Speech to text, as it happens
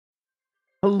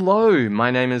Hello, my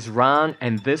name is Rane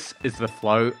and this is the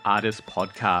Flow Artist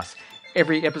Podcast.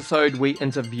 Every episode we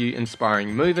interview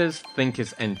inspiring movers,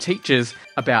 thinkers and teachers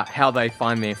about how they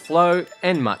find their flow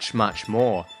and much, much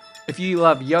more. If you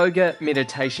love yoga,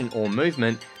 meditation or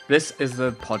movement, this is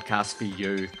the podcast for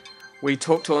you. We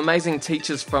talk to amazing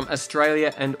teachers from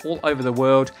Australia and all over the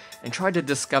world and try to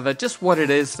discover just what it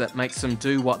is that makes them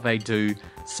do what they do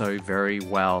so very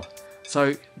well.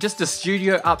 So just a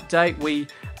studio update, we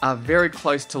are very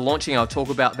close to launching. I'll talk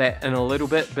about that in a little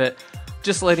bit, but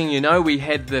just letting you know, we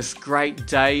had this great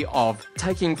day of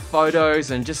taking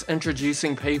photos and just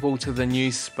introducing people to the new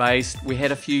space. We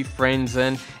had a few friends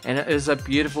in and it is a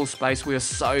beautiful space. We are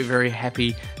so very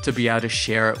happy to be able to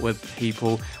share it with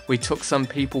people. We took some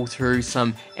people through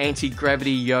some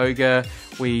anti-gravity yoga.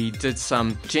 We did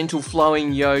some gentle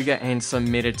flowing yoga and some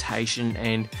meditation,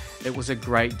 and it was a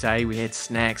great day. We had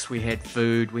snacks, we had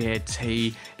food, we had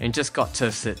tea, and just got to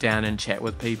sit down and chat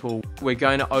with people. We're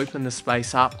going to open the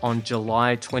space up on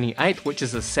July 28th, which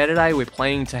is a Saturday. We're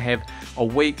planning to have a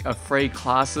week of free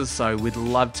classes, so we'd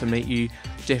love to meet you.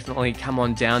 Definitely come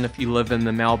on down if you live in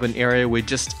the Melbourne area. We're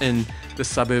just in the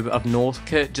suburb of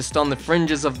Northcote, just on the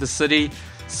fringes of the city,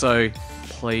 so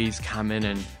please come in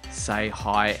and say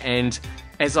hi. And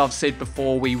as I've said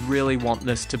before, we really want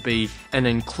this to be an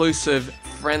inclusive,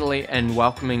 friendly and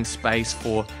welcoming space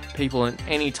for people in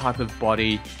any type of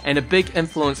body, and a big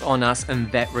influence on us in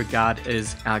that regard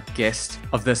is our guest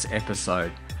of this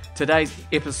episode. Today's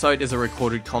episode is a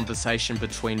recorded conversation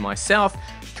between myself,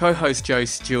 co-host Joe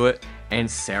Stewart, and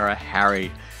Sarah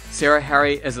Harry. Sarah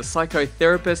Harry is a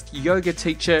psychotherapist, yoga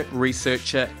teacher,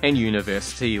 researcher, and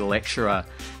university lecturer.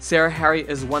 Sarah Harry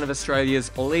is one of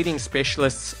Australia's leading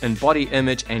specialists in body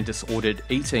image and disordered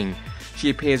eating. She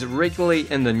appears regularly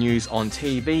in the news on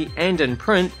TV and in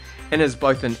print, and is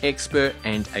both an expert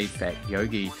and a fat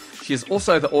yogi. She is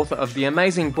also the author of the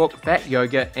amazing book Fat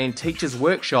Yoga and teaches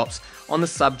workshops on the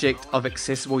subject of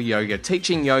accessible yoga,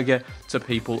 teaching yoga to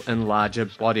people in larger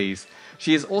bodies.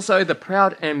 She is also the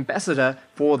proud ambassador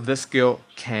for This Girl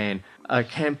Can, a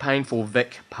campaign for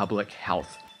Vic Public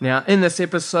Health. Now, in this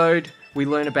episode, we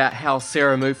learn about how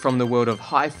Sarah moved from the world of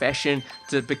high fashion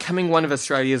to becoming one of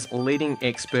Australia's leading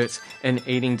experts in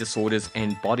eating disorders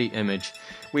and body image.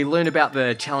 We learn about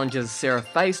the challenges Sarah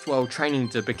faced while training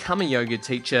to become a yoga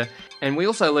teacher, and we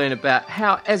also learn about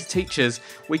how, as teachers,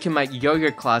 we can make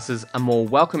yoga classes a more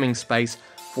welcoming space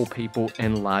for people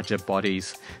in larger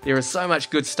bodies. There is so much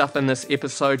good stuff in this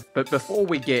episode, but before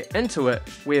we get into it,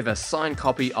 we have a signed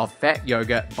copy of Fat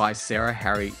Yoga by Sarah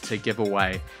Harry to give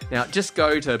away. Now just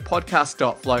go to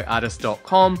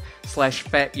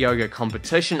podcast.flowartist.com/fat yoga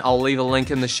competition. I'll leave a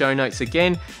link in the show notes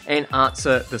again and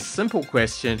answer the simple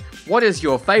question: what is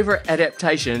your favorite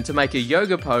adaptation to make a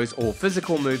yoga pose or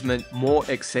physical movement more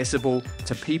accessible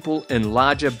to people in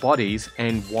larger bodies,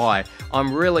 and why?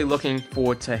 I'm really looking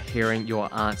forward to hearing your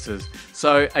answers.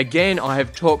 So again, I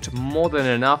have talked more than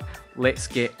enough. Let's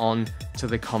get on to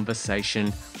the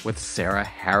conversation with Sarah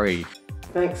Harry.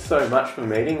 Thanks so much for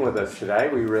meeting with us today.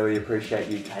 We really appreciate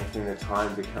you taking the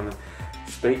time to come and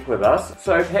speak with us.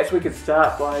 So perhaps we could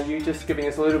start by you just giving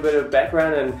us a little bit of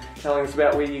background and telling us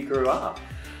about where you grew up.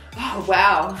 Oh,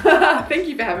 wow. Thank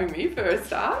you for having me for a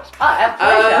start. Oh, our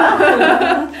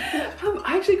pleasure.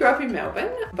 I actually grew up in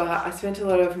Melbourne, but I spent a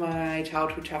lot of my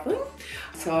childhood travelling.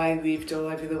 So I lived all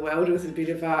over the world. I was a bit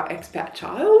of an expat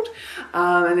child,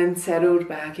 and then settled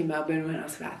back in Melbourne when I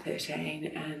was about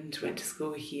 13 and went to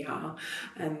school here.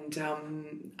 And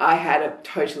I had a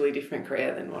totally different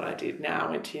career than what I did now.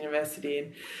 I went to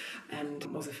university and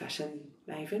was a fashion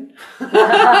maven.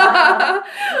 I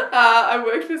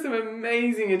worked for some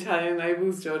amazing Italian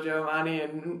labels, Giorgio Armani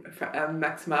and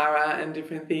Max Mara and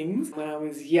different things when I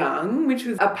was young, which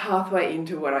was a pathway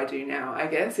into what I do now, I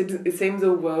guess. It seems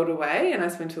a world away, and I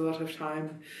spent a lot of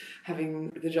time having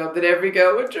the job that every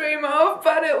girl would dream of,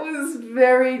 but it was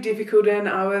very difficult and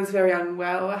I was very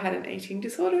unwell. I had an eating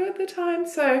disorder at the time,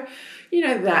 so,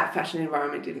 that fashion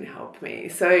environment didn't help me.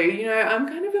 So, I'm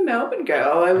kind of a Melbourne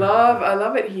girl. I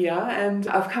love it here, and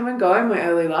I've come and go in my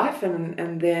early life,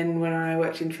 and then when I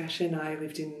worked in fashion, I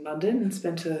lived in London and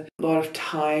spent a lot of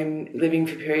time living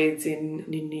for periods in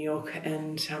New York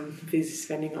and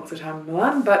spending lots of time in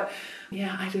Milan, but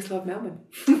yeah, I just love Melbourne.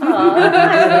 Oh,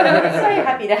 I'm so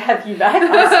happy to have you back.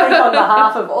 I speak on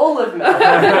behalf of all of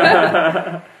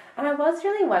Melbourne. And I was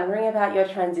really wondering about your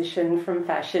transition from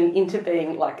fashion into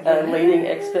being like a leading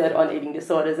expert on eating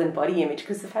disorders and body image,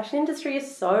 because the fashion industry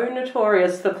is so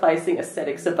notorious for placing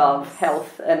aesthetics above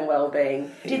health and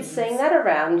well-being. Did seeing that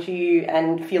around you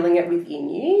and feeling it within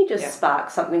you just spark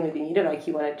something within you to make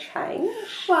you want to change?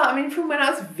 Well, I mean, from when I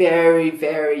was very,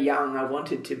 very young, I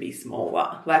wanted to be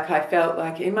smaller. Like, I felt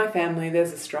like in my family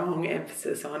there's a strong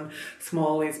emphasis on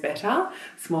small is better,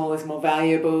 small is more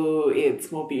valuable,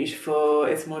 it's more beautiful,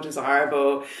 it's more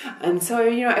desirable. And so,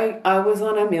 you know, I was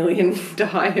on a million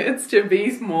diets to be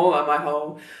smaller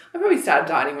I probably started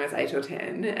dieting when I was 8 or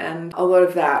 10, and a lot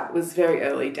of that was very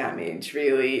early damage,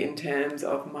 really, in terms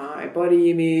of my body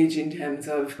image, in terms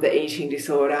of the eating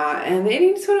disorder. And the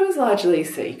eating disorder was largely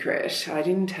secret. I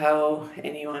didn't tell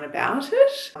anyone about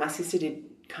it. My sister did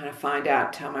kind of find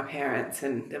out, tell my parents,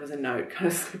 and there was a note kind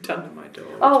of slipped under my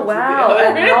door. Oh, wow,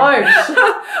 a note.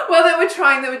 Well,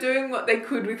 they were doing what they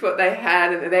could with what they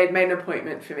had, and they had made an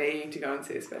appointment for me to go and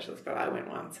see a specialist, but I went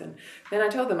once, and then I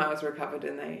told them I was recovered,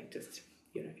 and they just,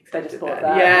 you know, they just bought that.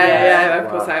 that. Yeah, of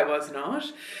course I was not.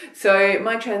 So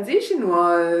my transition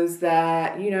was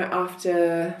that, you know,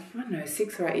 after,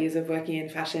 6 or 8 years of working in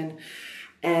fashion,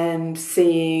 and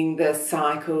seeing the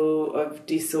cycle of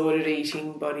disordered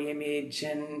eating, body image,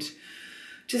 and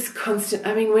just constant.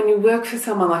 I mean, when you work for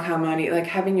someone like Harmony, like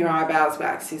having your eyebrows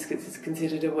waxed is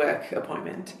considered a work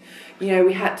appointment. You know,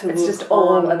 we had to it's look just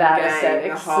all about the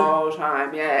aesthetics whole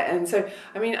time, yeah. And so,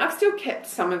 I mean, I've still kept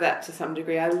some of that to some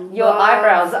degree. Your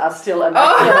eyebrows are still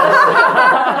immaculate.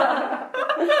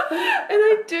 And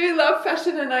I do love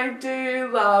fashion, and I do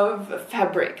love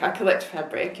fabric. I collect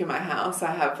fabric in my house.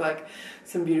 I have like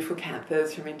some beautiful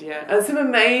canthas from India, some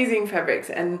amazing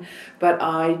fabrics, but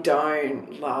I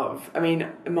don't love. I mean,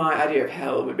 my idea of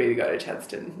hell would be to go to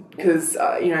Chadstone, because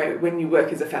you know, when you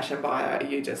work as a fashion buyer,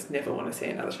 you just never want to see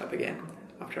another shop again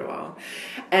after a while.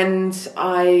 And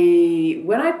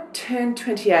when I turned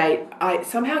 28, I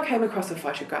somehow came across a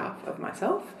photograph of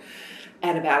myself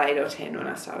at about 8 or 10 when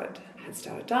I had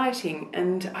started dieting,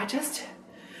 and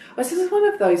this is one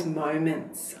of those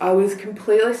moments. I was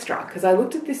completely struck because I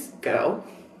looked at this girl,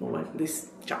 or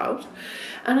this child,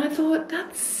 and I thought,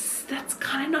 that's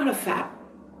kind of not a fat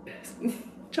person,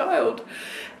 child.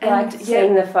 And like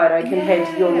seeing the photo compared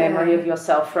to your memory of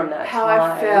yourself from that how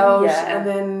time. I felt, and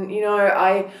then, you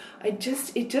know, it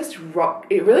just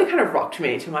rocked. It really kind of rocked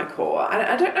me to my core.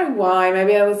 I don't know why.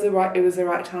 Maybe it was the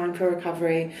right time for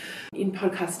recovery. In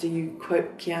Podcaster, you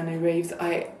quote Keanu Reeves.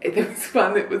 There was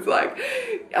one that was like,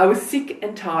 I was sick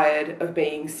and tired of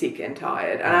being sick and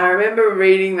tired. And I remember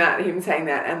reading that, him saying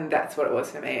that, and that's what it was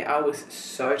for me. I was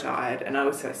so tired, and I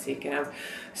was so sick, and I was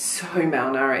so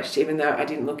malnourished, even though I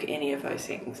didn't look any of those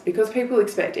things, because people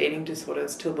expect eating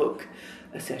disorders to look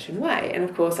a certain way. And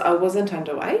of course I wasn't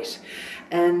underweight,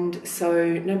 and so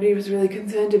nobody was really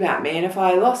concerned about me. And if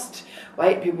I lost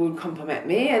weight, people would compliment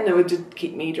me, and it would just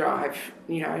keep me drive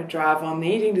on the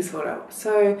eating disorder.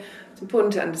 So it's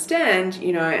important to understand,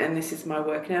 you know, and this is my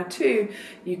work now too,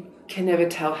 you can never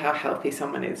tell how healthy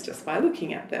someone is just by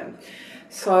looking at them.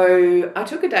 So I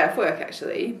took a day off work,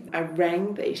 actually. I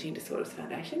rang the Eating Disorders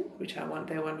Foundation,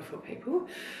 they're wonderful people.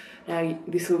 Now,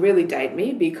 this will really date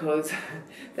me because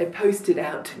they posted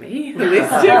out to me a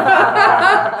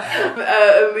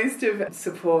list of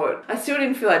support. I still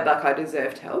didn't feel like I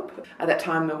deserved help. At that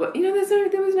time, there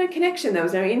was no connection, there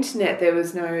was no internet, there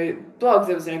was no blogs,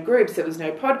 there was no groups, there was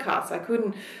no podcasts.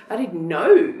 I didn't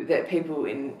know that people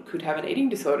could have an eating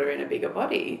disorder in a bigger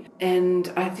body.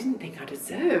 And I didn't think I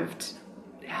deserved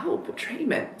help or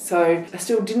treatment. So I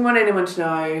still didn't want anyone to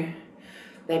know.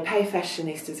 They pay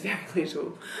fashionistas very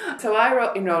little. So I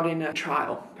enrolled in a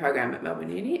trial program at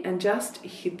Melbourne Uni and just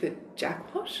hit the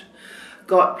jackpot.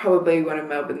 Got probably one of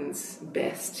Melbourne's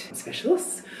best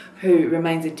specialists, who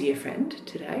remains a dear friend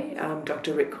today,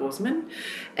 Dr. Rick Korsman,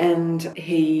 and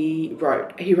he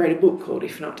wrote a book called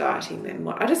If Not Dieting, Then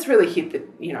What. I just really hit the,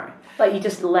 you know... Like you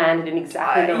just landed in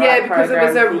exactly the right because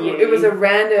program it was a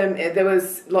random... There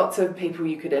was lots of people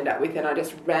you could end up with, and I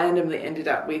just randomly ended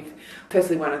up with,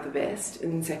 firstly, one of the best,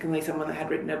 and secondly, someone that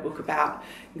had written a book about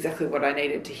exactly what I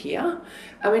needed to hear.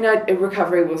 I mean,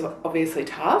 recovery was obviously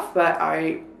tough, but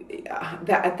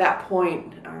at that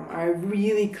point, I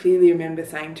really clearly remember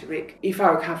saying to Rick, if I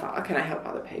recover, can I help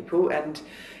other people? And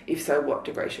if so, what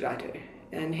degree should I do?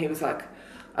 And he was like,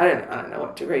 I don't know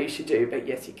what degree you should do, but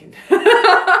yes, you can.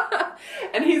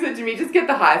 And he said to me, just get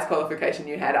the highest qualification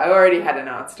you had. I already had an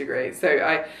arts degree, so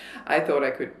I thought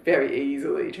I could very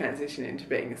easily transition into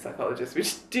being a psychologist,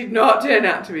 which did not turn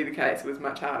out to be the case. It was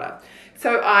much harder.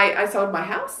 So I sold my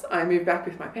house, I moved back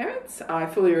with my parents, I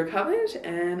fully recovered,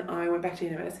 and I went back to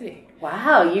university.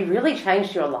 Wow, you really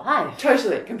changed your life.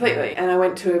 Totally, completely. And I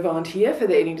went to volunteer for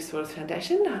the Eating Disorders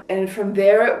Foundation. And from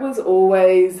there it was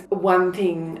always one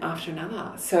thing after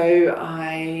another. So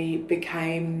I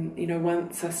became,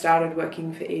 once I started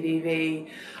working for EDV,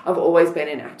 I've always been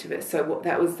an activist. So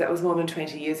that was more than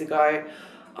 20 years ago.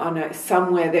 I know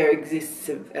somewhere there exists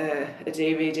a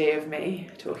DVD of me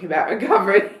talking about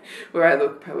recovery where I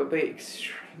look probably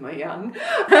extremely young.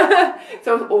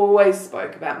 So I always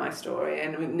spoke about my story,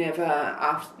 and would never,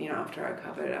 after I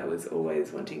recovered, I was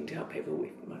always wanting to help people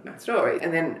with my story.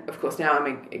 And then, of course, now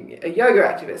I'm a yoga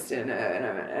activist and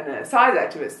a size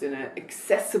activist and an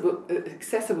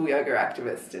accessible yoga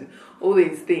activist and all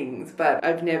these things. But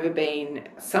I've never been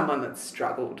someone that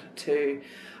struggled to.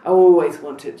 I always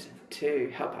wanted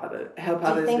to help others with my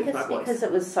voice. Do you think it's because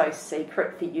it was so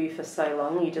secret for you for so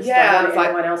long? You just don't want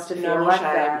anyone else to feel like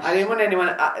that? I didn't want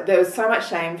anyone... there was so much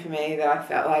shame for me that I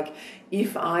felt like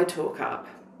if I talk up,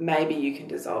 maybe you can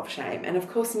dissolve shame. And of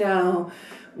course now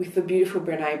with the beautiful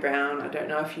Brene Brown, I don't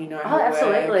know if you know her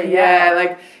absolutely,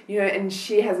 work. yeah. And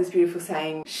she has this beautiful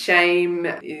saying, shame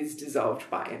is dissolved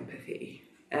by empathy.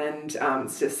 And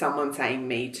it's just someone saying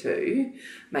me too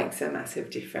makes a massive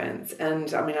difference.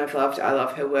 And I mean, I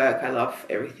love her work. I love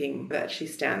everything that she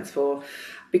stands for,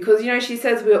 because, she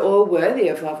says we're all worthy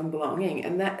of love and belonging.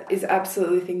 And that is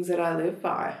absolutely things that I live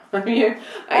by. I mean,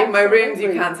 in my rooms,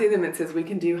 you can't see them. It says we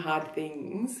can do hard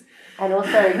things. And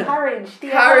also courage to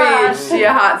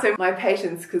your heart. So my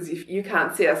patients, because if you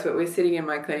can't see us, but we're sitting in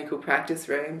my clinical practice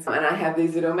rooms, and I have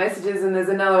these little messages, and there's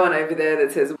another one over there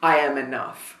that says, I am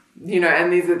enough.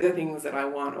 And these are the things that I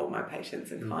want all my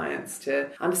patients and clients to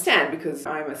understand, because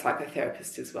I'm a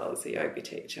psychotherapist as well as a yoga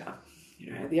teacher.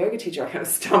 The yoga teacher I kind of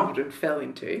stumbled and fell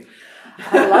into.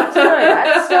 I'd love to know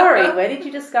that story. Where did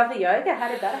you discover yoga? How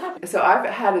did that happen? So I've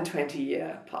had a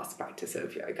 20-year plus practice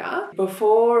of yoga.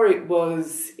 Before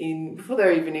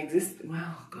there even existed,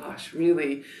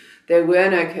 really, there were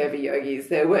no curvy yogis.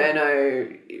 There were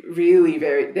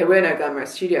no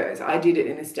glamorous studios. I did it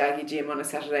in this daggy gym on a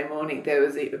Saturday morning. There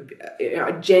was a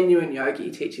genuine yogi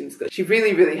teaching school. She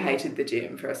really, really hated the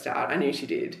gym for a start. I knew she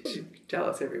did. She'd tell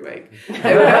us every week.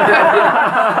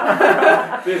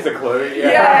 There's a clue.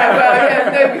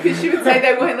 Because she would say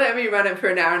they won't let me run it for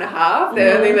an hour and a half.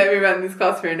 They only let me run this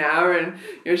class for an hour, and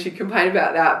she'd complain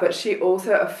about that. But she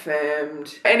also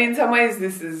affirmed, and in some ways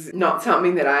this is not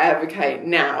something that I advocate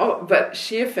now, but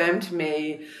she affirmed to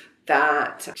me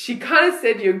that she kind of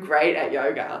said, you're great at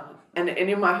yoga. And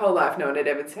in my whole life, no one had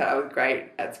ever said I was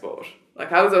great at sport.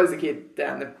 Like, I was always a kid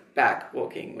down the back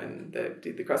walking when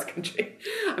did the cross country.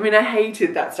 I mean, I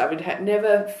hated that stuff. I had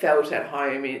never felt at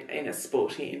home in a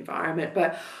sporty environment,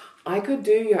 but I could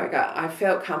do yoga. I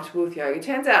felt comfortable with yoga. It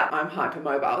turns out I'm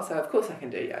hypermobile, so of course I can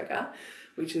do yoga,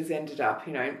 which has ended up,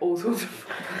 in all sorts of...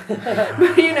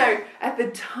 But, at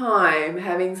the time,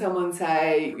 having someone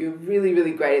say, you're really,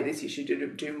 really great at this, you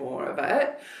should do more of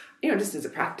it, just as a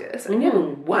practice. I never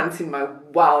once in my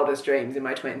wildest dreams in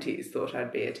my 20s thought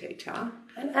I'd be a teacher.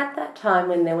 And at that time,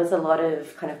 when there was a lot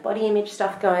of kind of body image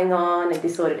stuff going on and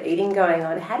disordered eating going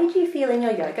on, how did you feel in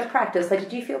your yoga practice? Like,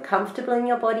 did you feel comfortable in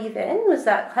your body then? Was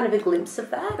that kind of a glimpse of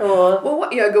that? Or well,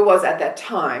 what yoga was at that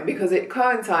time, because it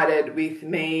coincided with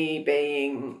me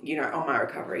being, on my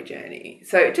recovery journey.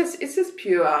 So it's just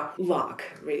pure luck,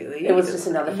 really. It was just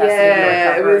another facet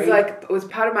of your recovery. It was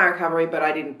part of my recovery, but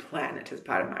I didn't plan it as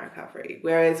part of my recovery.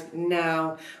 Whereas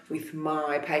now with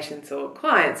my patients or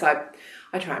clients, I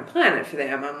try and plan it for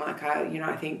them. I'm like,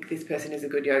 I think this person is a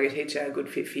good yoga teacher, a good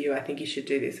fit for you. I think you should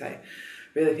do this. I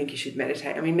really think you should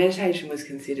meditate. I mean, meditation was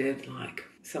considered like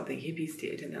something hippies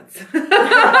did, and that's... a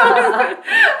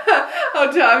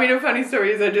funny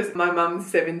story is my mum's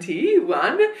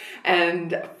 71,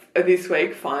 and this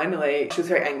week, finally, she was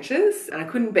very anxious and I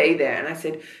couldn't be there. And I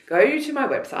said, go to my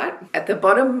website. At the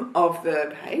bottom of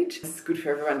the page, it's good for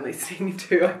everyone listening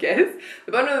too, I guess.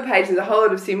 The bottom of the page is a whole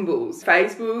lot of symbols.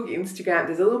 Facebook, Instagram,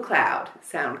 there's a little cloud,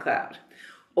 SoundCloud.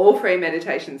 All free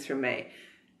meditations from me.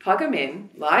 Plug them in,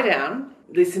 lie down,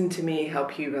 listen to me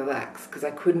help you relax, because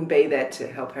I couldn't be there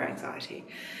to help her anxiety.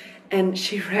 And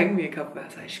she rang me a couple of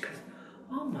hours later. She goes,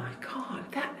 oh my God,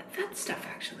 that stuff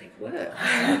actually works.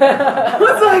 I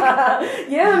was like,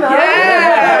 yeah, Mum.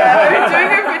 Yeah, I've been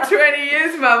doing it for 20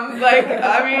 years, Mum.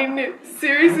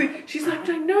 Seriously. She's like,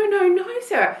 no,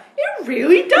 Sarah, it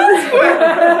really does work.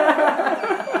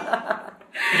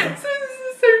 So this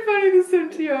is so funny, this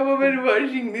 70-year-old woman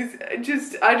watching this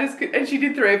and she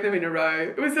did 3 of them in a row.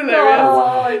 It was hilarious.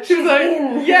 Oh, she was like,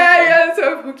 in. yeah,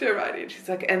 so I hooked her right in. She's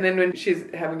like, and then when she's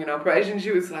having an operation,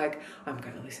 she was like, I'm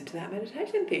going to listen to that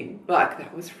meditation thing. Like,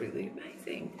 that was really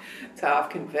amazing. So I've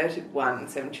converted one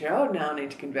 7-year-old, now I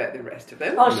need to convert the rest of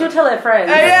them. Oh, she'll tell her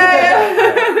friends. Oh, yeah.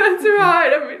 That's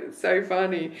right. I mean, it's so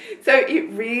funny. So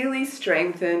it really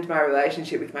strengthened my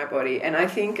relationship with my body, and I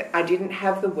think I didn't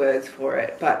have the words for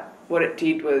it, but what it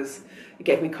did was it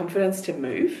gave me confidence to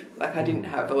move. Like, I didn't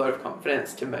have a lot of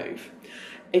confidence to move.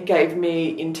 It gave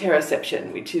me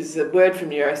interoception, which is a word from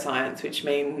neuroscience, which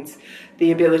means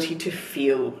the ability to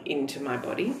feel into my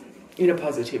body in a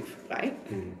positive way.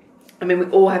 I mean, we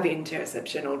all have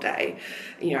interoception all day.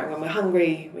 You know, when we're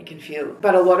hungry, we can feel.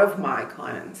 But a lot of my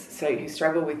clients, so who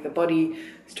struggle with the body,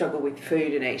 struggle with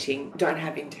food and eating, don't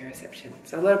have interoception.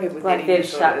 So a lot of people with like eating they've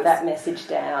disorders, shut that message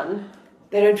down.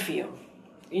 They don't feel.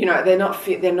 You know, they're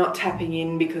not tapping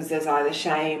in because there's either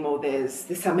shame or there's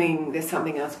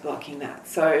something else blocking that.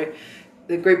 So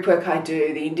the group work I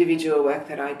do, the individual work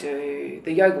that I do,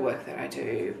 the yoga work that I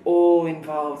do, all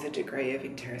involves a degree of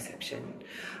interoception.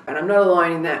 And I'm not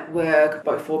alone in that work.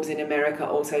 Both Forbes in America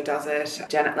also does it.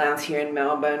 Janet Lowndes here in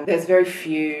Melbourne. There's very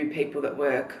few people that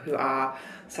work who are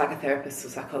psychotherapists or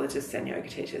psychologists and yoga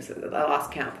teachers. At the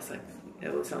last count,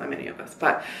 there was not that many of us.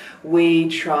 But we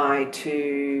try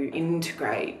to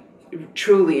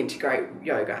truly integrate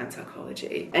yoga and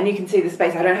psychology. And you can see the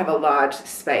space. I don't have a large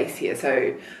space here,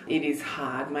 so it is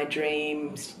hard. My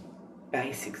dream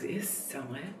space exists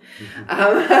somewhere. Where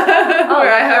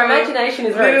I have imagination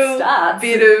is where it starts.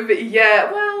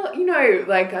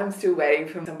 Like, I'm still waiting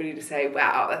for somebody to say,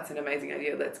 wow, that's an amazing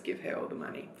idea, let's give her all the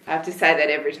money. I have to say that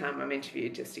every time I'm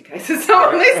interviewed, just in case there's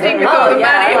someone listening with all the money.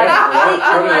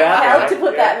 How to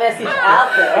put that message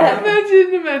out there.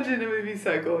 Imagine, it would be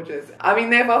so gorgeous. I mean,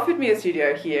 they've offered me a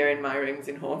studio here in my rooms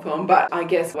in Hawthorne, but I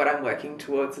guess what I'm working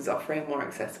towards is offering more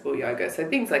accessible yoga. So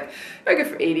things like yoga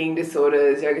for eating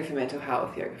disorders, yoga for mental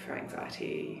health, yoga for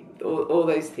anxiety, all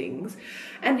those things.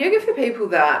 And yoga for people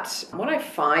that, what I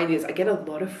find is I get a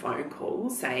lot of phone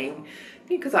calls saying,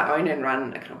 because I own and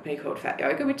run a company called Fat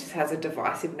Yoga, which has a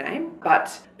divisive name,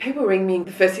 but people ring me,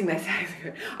 the first thing they say is,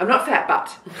 I'm not fat,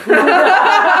 but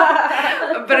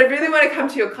I really want to come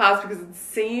to your class because it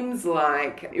seems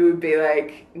like it would be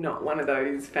like not one of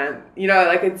those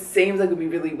it seems like it would be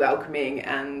really welcoming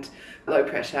and low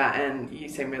pressure and you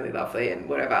seem really lovely and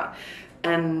whatever.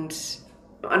 And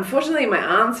unfortunately,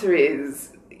 my answer is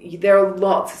there are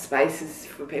lots of spaces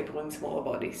for people in smaller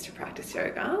bodies to practice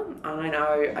yoga. I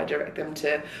know I direct them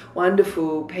to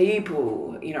wonderful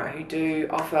people, who do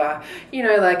offer,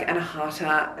 like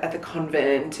Anahata at the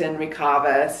convent and Rick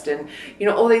Harvest and,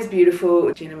 all these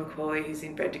beautiful, Gina McCauley who's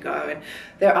in Bred to Go. And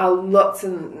there are lots,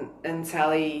 and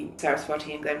Sally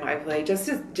Saraswati and Glenn Waverley, just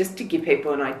to give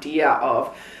people an idea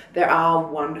of, there are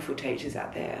wonderful teachers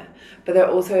out there, but there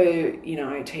are also,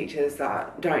 teachers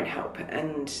that don't help.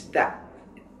 And that,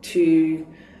 to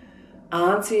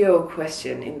answer your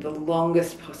question in the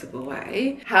longest possible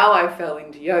way, how I fell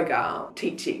into yoga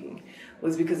teaching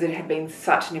was because it had been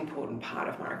such an important part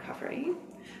of my recovery.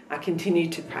 I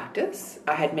continued to practice.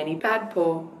 I had many bad,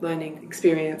 poor learning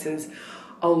experiences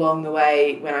along the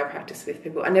way when I practiced with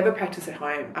people. I never practiced at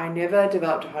home. I never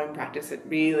developed a home practice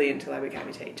really until I became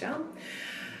a teacher.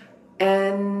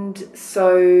 And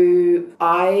so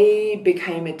I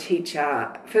became a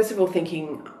teacher, first of all,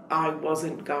 thinking I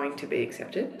wasn't going to be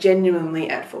accepted, genuinely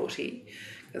at 40,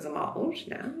 because I'm old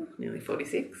now, nearly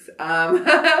 46.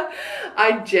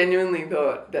 I genuinely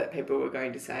thought that people were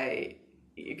going to say,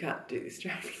 you can't do this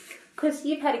training. Because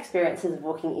you've had experiences of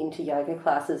walking into yoga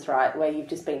classes, right, where you've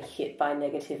just been hit by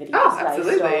negativity. Oh,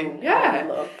 absolutely.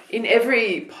 Yeah. In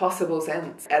every possible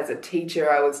sense. As a teacher,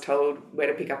 I was told where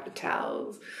to pick up the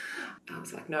towels. I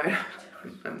was like, no,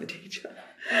 I'm the teacher.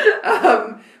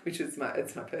 Which is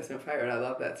it's my personal favourite. I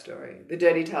love that story. The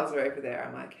dirty towels are over there.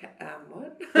 I'm like,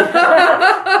 what?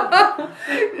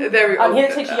 I'm here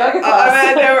to teach a yoga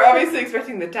class. They were obviously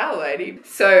expecting the towel lady,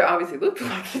 so obviously looked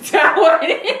like the towel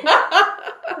lady.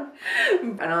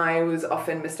 And I was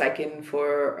often mistaken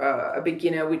for a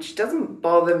beginner, which doesn't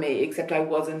bother me, except I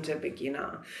wasn't a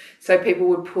beginner. So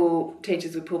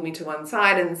teachers would pull me to one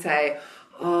side and say,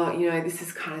 oh, this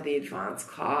is kind of the advanced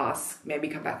class, maybe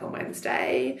come back on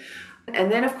Wednesday.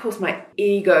 And then, of course, my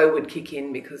ego would kick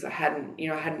in because I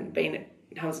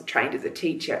wasn't trained as a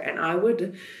teacher, and I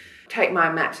would take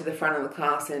my mat to the front of the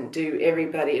class and do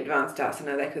everybody advanced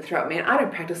asana they could throw at me. And I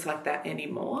don't practice like that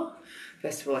anymore.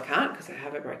 First of all, I can't because I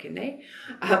have a broken knee.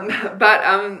 But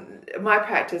my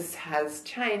practice has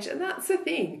changed, and that's the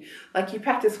thing. Like, you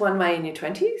practice one way in your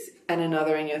 20s and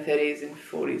another in your 30s and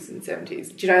 40s and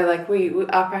 70s. Do you know, like,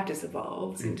 our practice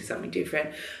evolves into something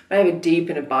different. I have a deep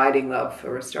and abiding love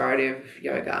for restorative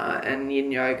yoga and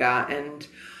yin yoga and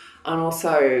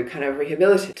also kind of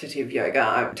rehabilitative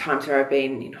yoga. Times where I've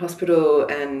been in hospital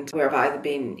and where I've either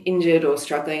been injured or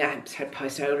struggling. I had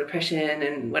postnatal depression,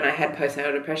 and when I had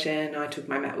postnatal depression, I took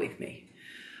my mat with me.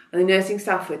 And the nursing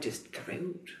staff were just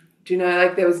thrilled. Do you know,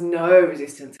 like, there was no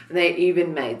resistance. And they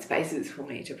even made spaces for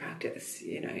me to practice,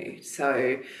 you know.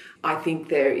 So I think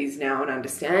there is now an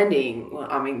understanding. Well,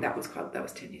 I mean, that was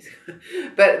 10 years ago.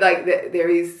 But, like, there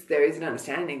is an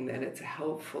understanding that it's a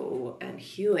helpful and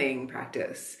healing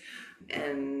practice.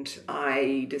 And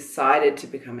I decided to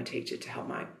become a teacher to help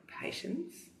my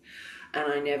patients. And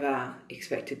I never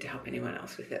expected to help anyone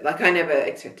else with it. Like, I never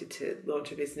expected to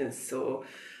launch a business or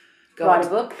write a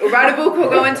book or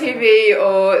go on TV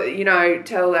or, you know,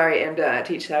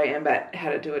 teach Larry Ember how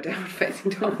to do a downward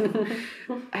facing dog.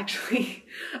 Actually,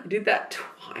 I did that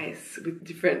twice with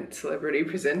different celebrity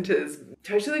presenters,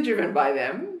 totally driven by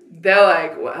them. They're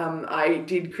like, I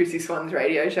did Chrissy Swan's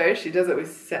radio show. She does it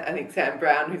with, I think, Sam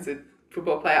Brown, who's a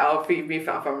football player. I'll forgive me if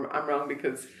I'm wrong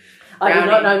because I do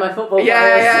not know my football players.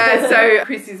 Yeah. So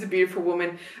Chris is a beautiful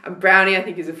woman. And Brownie, I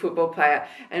think, is a football player.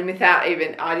 And without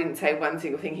even, I didn't say one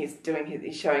single thing he's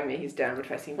showing me his downward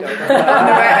facing dog. And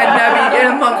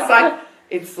I'm like,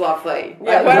 it's lovely.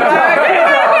 Like, what am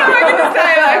I going to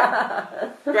say?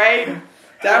 Like, great.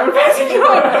 Downward facing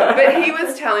dog. But he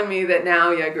was telling me that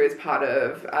now yoga is part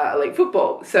of elite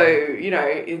football. So, you know,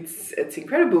 it's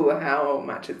incredible how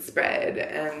much it's spread.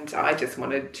 And I just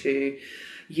wanted to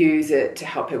use it to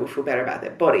help people feel better about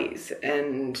their bodies.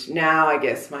 And now I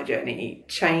guess my journey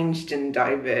changed and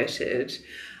diverted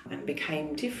and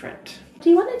became different. Do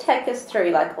you want to take us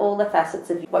through, like, all the facets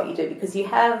of what you do? Because you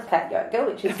have Cat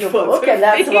Yoga, which is your book, and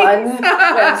that's one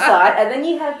website. And then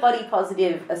you have Body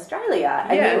Positive Australia,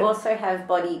 and you also have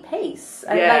Body Peace.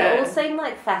 And they all seem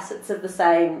like facets of the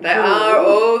same. They are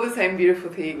all the same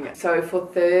beautiful thing. So for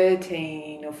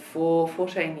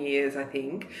 14 years, I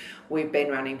think, we've been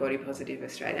running Body Positive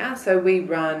Australia. So we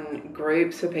run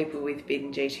groups for people with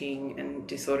binge eating and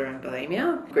disorder and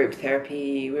bulimia, group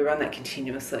therapy. We run that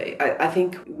continuously. I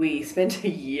think we spent a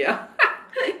year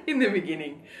in the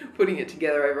beginning putting it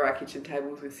together over our kitchen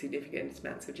tables with significant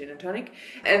amounts of gin and tonic.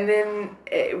 And then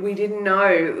we didn't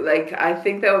know, like, I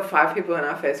think there were 5 people in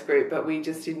our first group, but we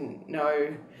just didn't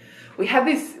know. We had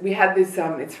this,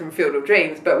 it's from Field of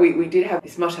Dreams, but we did have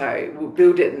this motto, we'll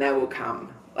build it and they will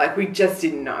come. Like, we just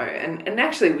didn't know. And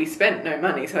actually, we spent no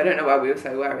money, so I don't know why we were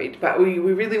so worried. But we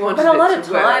really wanted it to work. But a lot of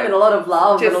time and a lot of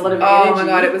love and a lot of energy. Oh, my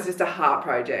God, it was just a heart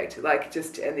project. Like,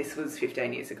 and this was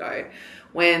 15 years ago,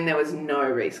 when there was no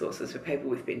resources for people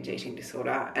with binge eating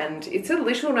disorder. And it's a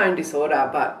little known disorder,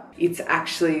 but it's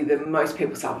actually the most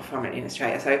people suffer from it in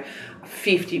Australia. So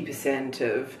 50%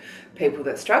 of people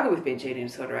that struggle with binge eating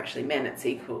disorder are actually men. It's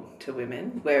equal to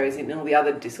women, whereas in all the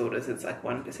other disorders it's like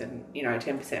 1%, you know,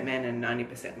 10% men and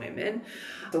 90% women.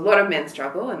 So a lot of men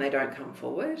struggle and they don't come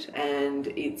forward, and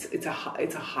it's a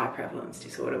high prevalence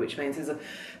disorder, which means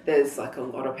there's like a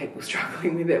lot of people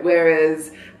struggling with it,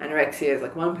 whereas anorexia is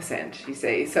like 1%, you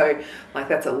see. So, like,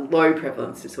 that's a low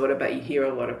prevalence disorder, but you hear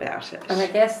a lot about it. And I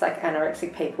guess, like,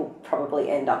 anorexic people probably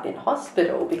end up in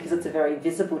hospital because it's a very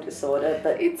visible disorder.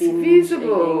 But it's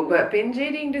visible, but binge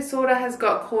eating disorder has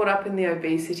got caught up in the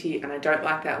obesity, and I don't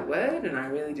like that word, and I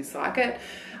really dislike it.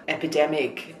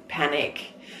 Epidemic,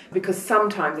 panic, because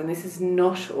sometimes, and this is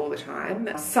not all the time,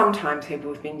 sometimes people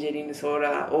with binge eating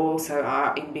disorder also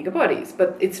are in bigger bodies,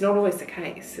 but it's not always the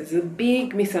case. There's a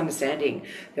big misunderstanding.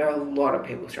 There are a lot of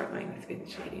people struggling with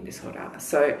binge eating disorder.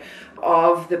 So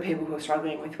of the people who are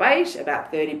struggling with weight,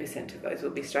 about 30% of those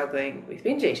will be struggling with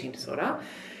binge eating disorder,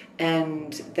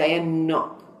 and they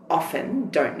are often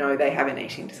don't know they have an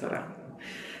eating disorder.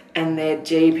 And their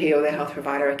GP or their health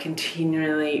provider are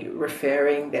continually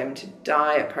referring them to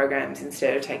diet programs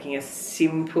instead of taking a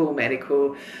simple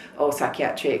medical or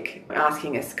psychiatric,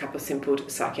 asking us a couple of simple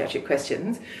psychiatric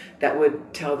questions that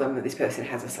would tell them that this person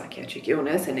has a psychiatric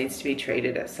illness and needs to be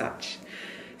treated as such.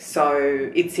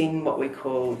 So it's in what we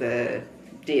call the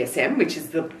DSM, which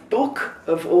is the book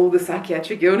of all the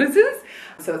psychiatric illnesses.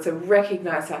 So it's a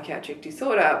recognised psychiatric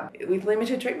disorder with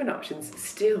limited treatment options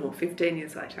still 15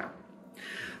 years later.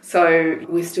 So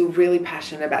we're still really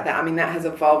passionate about that. I mean, that has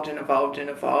evolved and evolved and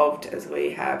evolved as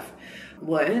we have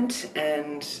learnt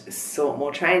and sought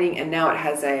more training, and now it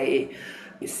has a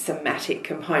somatic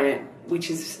component which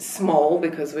is small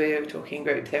because we're talking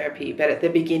group therapy, but at the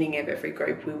beginning of every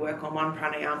group we work on one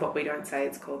pranayama, but we don't say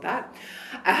it's called that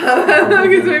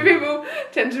because people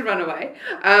tend to run away.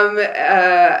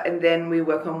 And then we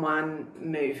work on one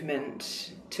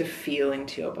movement to feel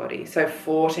into your body. So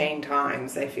 14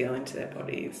 times they feel into their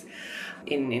bodies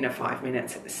in a 5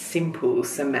 minutes simple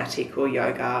somatic or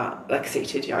yoga, like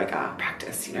seated yoga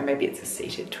practice. You know, maybe it's a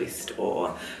seated twist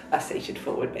or a seated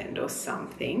forward bend or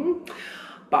something.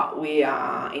 But we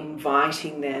are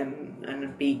inviting them, and a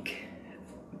big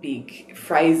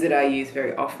phrase that I use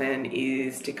very often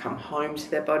is to come home to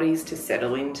their bodies, to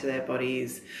settle into their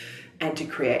bodies, and to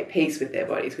create peace with their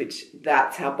bodies, which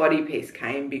that's how body peace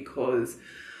came, because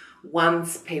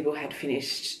once people had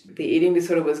finished, the eating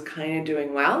disorder was kind of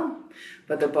doing well,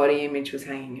 but the body image was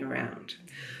hanging around.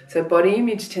 So body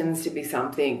image tends to be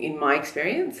something, in my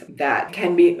experience, that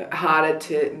can be harder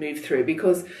to move through,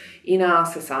 because in our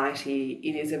society,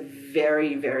 it is a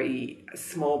very, very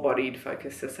small-bodied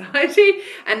focused society,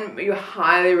 and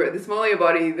the smaller your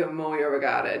body, the more you're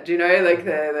regarded. Do you know, like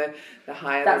the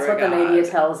higher That's the regard. What the media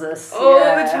tells us. All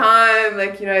the time,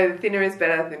 like, you know, thinner is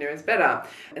better.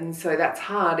 And so that's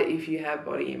hard if you have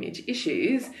body image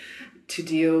issues to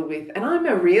deal with. And I'm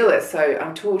a realist, so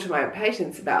I talk to my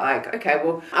patients about, like, okay,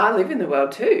 well, I live in the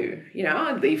world too. You know,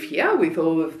 I live here with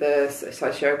all of the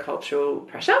socio-cultural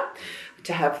pressure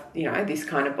to have, you know, this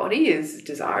kind of body is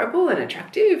desirable and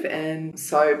attractive. And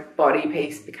so Body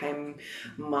Peace became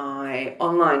my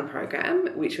online program,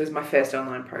 which was my first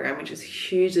online program, which was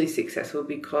hugely successful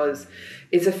because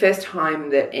it's the first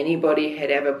time that anybody had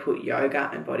ever put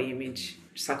yoga and body image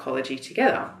psychology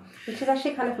together. Which is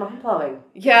actually kind of mind-blowing.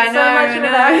 Yeah, I know. So much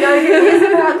about yoga is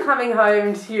about coming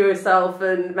home to yourself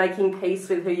and making peace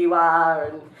with who you are,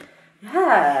 and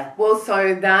yeah. Well,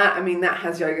 so that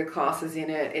has yoga classes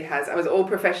in it. I was all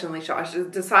professionally shot. I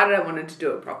decided I wanted to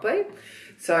do it properly.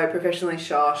 So professionally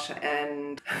shot,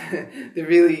 and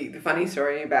the funny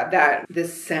story about that, the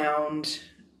sound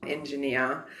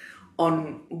engineer,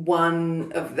 on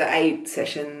one of the 8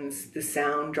 sessions, the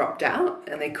sound dropped out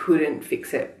and they couldn't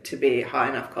fix it to be high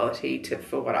enough quality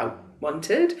for what I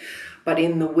wanted. But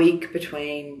in the week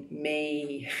between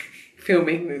me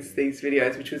filming these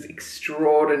videos, which was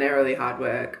extraordinarily hard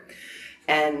work,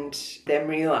 and them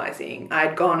realising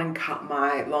I'd gone and cut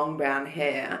my long brown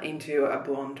hair into a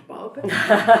blonde bob.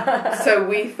 So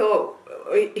we thought,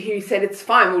 he said, it's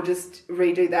fine, we'll just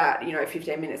redo that,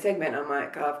 15-minute segment. I'm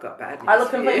like, oh, I've got bad news. I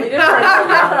look completely different.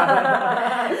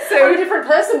 So I'm a different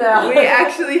person now. We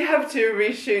actually have to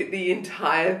reshoot the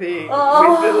entire thing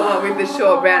with the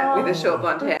short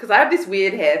blonde hair, because I have this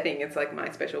weird hair thing. It's like my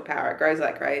special power. It grows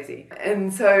like crazy,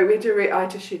 and so I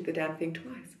had to shoot the damn thing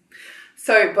twice.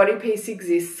 So Body Peace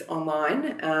exists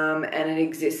online, and it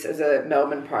exists as a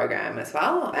Melbourne program as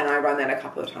well. And I run that a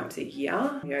couple of times a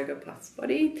year, Yoga Plus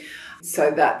Body.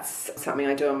 So that's something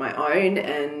I do on my own.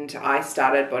 And I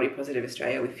started Body Positive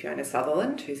Australia with Fiona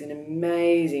Sutherland, who's an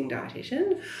amazing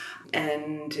dietitian.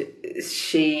 And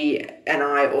she and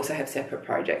I also have separate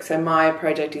projects. So my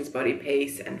project is Body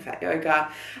Peace and Fat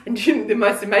Yoga. And the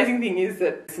most amazing thing is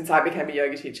that since I became a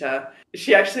yoga teacher,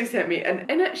 she actually sent me,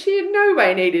 and she in no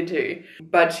way needed to,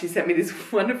 but she sent me this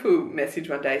wonderful message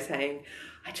one day saying,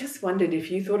 I just wondered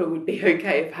if you thought it would be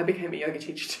okay if I became a yoga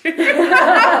teacher too. And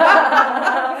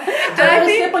I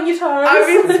think step on your toes.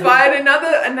 I've inspired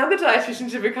another dietitian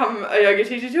to become a yoga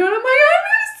teacher too, and I'm like,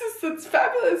 it's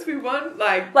fabulous. We want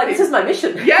like this is my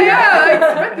mission.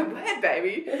 Yeah, spread the word,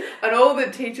 baby. And all the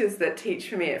teachers that teach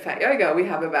for me at Fat Yoga, we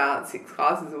have about 6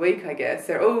 classes a week, I guess.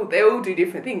 They all do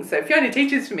different things. So Fiona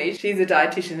teaches for me. She's a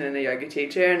dietitian and a yoga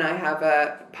teacher, and I have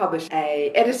published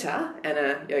a editor and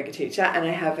a yoga teacher, and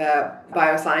I have a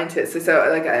bioscientist, so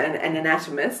like an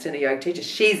anatomist and a yoga teacher.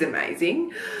 She's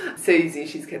amazing. Susie,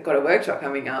 she's got a workshop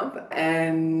coming up.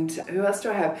 And who else do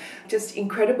I have? Just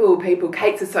incredible people.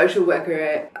 Kate's a social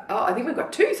worker. I think we've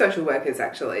got 2 social workers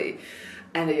actually,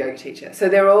 and a yoga teacher. So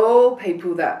they're all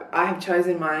people that I have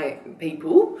chosen my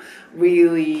people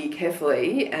really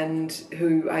carefully, and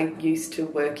who I used to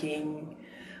working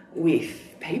with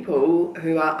people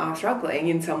who are struggling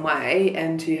in some way,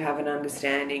 and to have an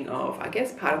understanding of, I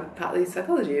guess, partly the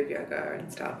psychology of yoga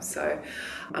and stuff. So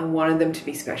I wanted them to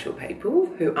be special people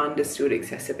who understood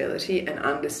accessibility and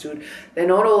understood they're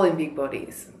not all in big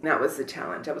bodies. And that was the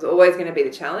challenge. That was always going to be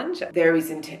the challenge. There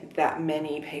isn't that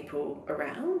many people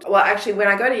around. Well, actually, when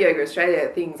I go to Yoga Australia I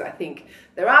think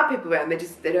there are people around,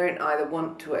 they don't either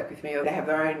want to work with me, or they have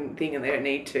their own thing and they don't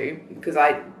need to, because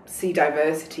I see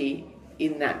diversity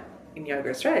in Yoga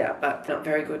Australia, but not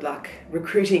very good luck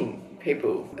recruiting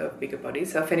people of bigger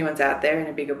bodies. So if anyone's out there in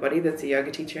a bigger body that's a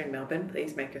yoga teacher in Melbourne,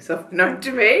 please make yourself known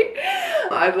to me.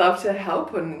 I'd love to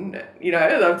help and,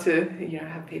 I'd love to,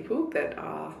 have people that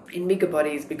are in bigger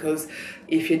bodies, because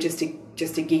if you're just a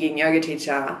gigging yoga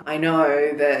teacher, I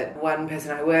know that one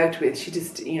person I worked with, she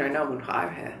just, no one would hire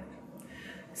her.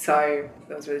 So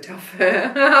that was really tough. I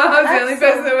was the only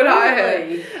person that would hire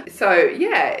her. So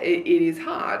yeah, it is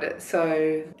hard.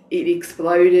 So it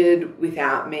exploded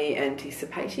without me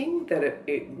anticipating that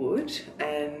it would,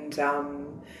 and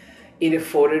it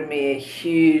afforded me a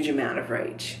huge amount of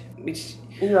reach, which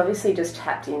you obviously just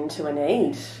tapped into a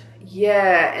need.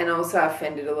 Yeah, and also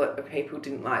offended a lot of people.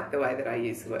 Didn't like the way that I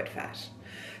used the word fat.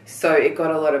 So it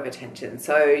got a lot of attention.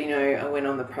 So, I went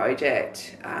on the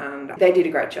project and they did a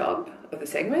great job of the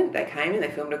segment. They came and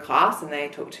they filmed a class and they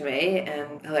talked to me,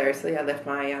 and hilariously I left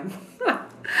my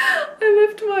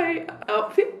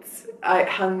outfits. I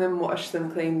hung them, washed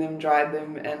them, cleaned them, dried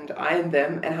them and ironed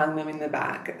them and hung them in the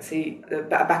back. See, the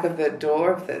back of the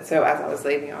door so as I was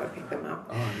leaving I would pick them up.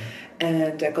 Oh.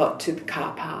 And I got to the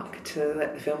car park to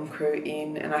let the film crew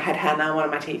in, and I had Hannah, one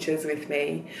of my teachers, with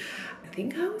me. I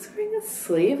think I was wearing a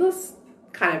sleeveless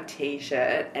kind of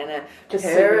t-shirt and a just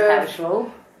pair super of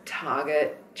casual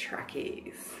Target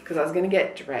trackies, because I was going to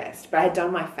get dressed, but I had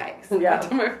done my face. Yeah.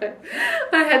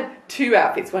 I had two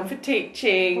outfits, one for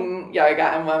teaching yoga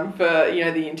and one for,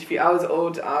 the interview. I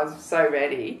was so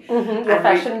ready. Mm-hmm. Your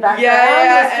fashion background.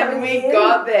 Yeah, and we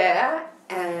got there,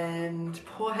 and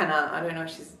poor Hannah, I don't know if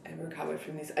she's ever recovered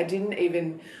from this.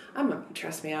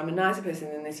 Trust me, I'm a nicer person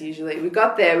than this usually. We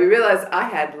got there, we realised I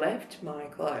had left my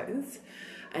clothes,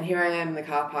 and here I am in the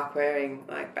car park wearing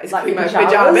basically my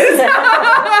pajamas.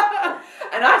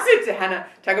 And I said to Hannah,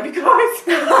 take off your clothes.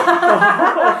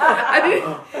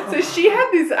 So she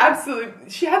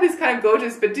had this kind of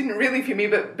gorgeous, but didn't really fit me,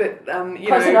 but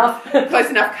close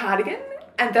enough cardigan.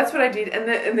 And that's what I did.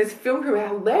 And this film crew were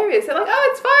hilarious. They're like, oh,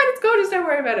 it's fine, it's gorgeous, don't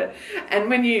worry about it. And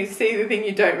when you see the thing,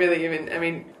 you don't really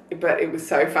even, but it was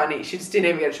so funny. She just didn't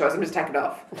even get a choice. I'm just take it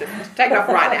off. Just take it off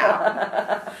right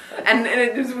now. And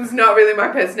it just was not really my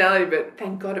personality, but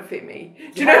thank God it fit me.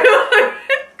 Do you know?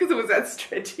 Because it was that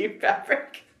stretchy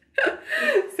fabric.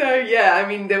 So yeah,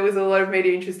 there was a lot of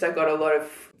media interest. I got a lot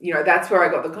of, that's where I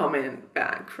got the comment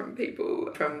back from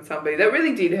somebody that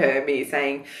really did hurt me,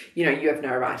 saying, you have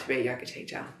no right to be a yoga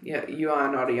teacher. You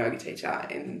are not a yoga teacher,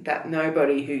 and that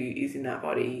nobody who is in that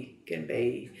body can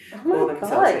be all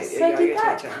themselves a yoga teacher. So did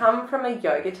that come from a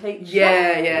yoga teacher?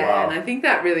 Yeah. Wow. And I think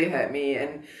that really hurt me.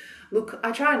 And look,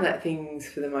 I try and let things,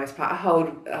 for the most part, I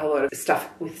hold a whole lot of stuff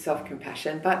with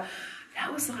self-compassion, but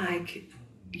that was a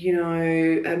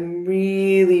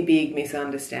really big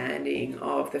misunderstanding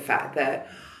of the fact that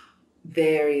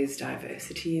there is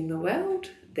diversity in the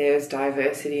world. There's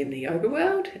diversity in the yoga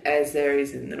world as there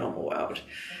is in the normal world.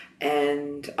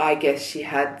 And I guess she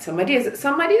had some ideas that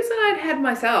I'd had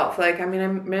myself. I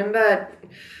remember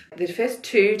the first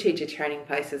two teacher training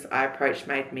places I approached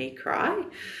made me cry,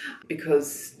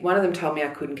 because one of them told me I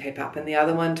couldn't keep up, and the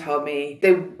other one told me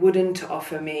they wouldn't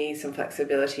offer me some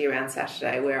flexibility around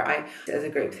Saturday, where as a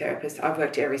group therapist, I've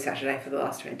worked every Saturday for the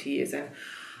last 20 years, and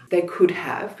they could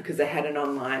have, because they had an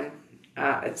online,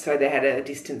 so they had a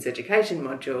distance education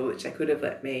module, which they could have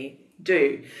let me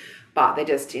do, but they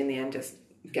just, in the end, just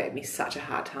gave me such a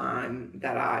hard time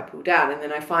that I pulled out. And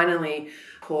then I finally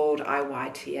called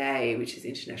IYTA, which is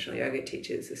International Yoga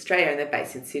Teachers Australia, and they're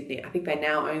based in Sydney. I think they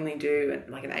now only do an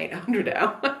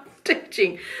 800-hour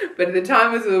teaching, but at the time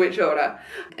it was a little bit shorter.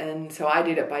 And so I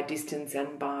did it by distance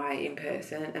and by in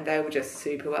person, and they were just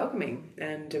super welcoming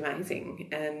and amazing.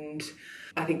 And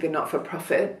I think the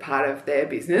not-for-profit part of their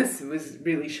business was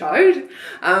really showed,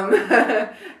 and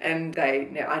I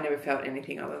never felt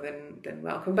anything other than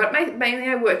welcome. But mainly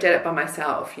I worked at it by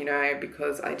myself,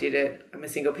 because I did it. I'm a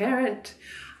single parent.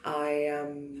 I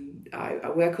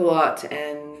work a lot,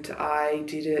 and I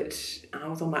did it. I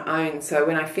was on my own. So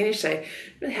when I finished, I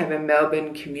really have a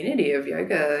Melbourne community of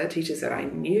yoga teachers that I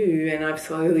knew, and I've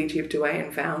slowly chipped away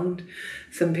and found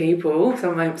some people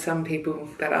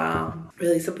that are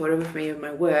really supportive of me and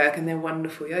my work, and they're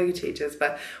wonderful yoga teachers.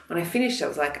 But when I finished, I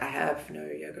was like, I have no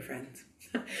yoga friends.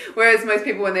 Whereas most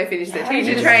people, when they finish their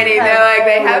teacher training, they're like,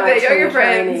 they have their yoga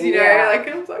friends, I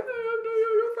was like, I have no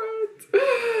yoga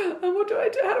friends. And what do I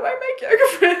do? How do I make yoga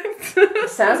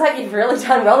friends? Sounds like you've really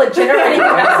done well at generating a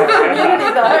massive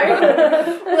community,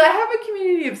 though. Well, I have a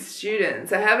community of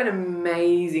students. I have an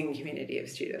amazing community of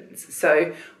students.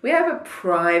 So we have a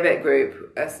private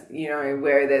group,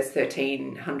 where there's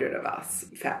 1,300 of us,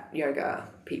 fat yoga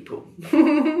people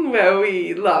where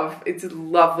it's a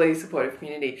lovely supportive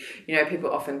community. You know,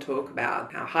 people often talk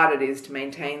about how hard it is to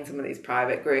maintain some of these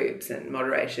private groups and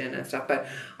moderation and stuff, but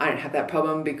I don't have that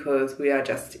problem because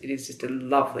it is just a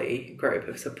lovely group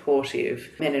of supportive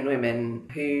men and women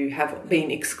who have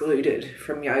been excluded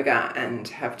from yoga and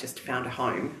have just found a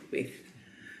home with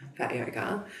fat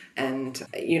yoga. And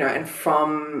and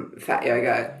from fat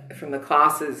yoga, from the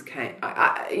classes came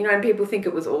and people think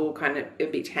it was all kind of a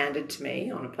bit handed to me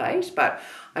on a plate, but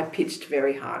I pitched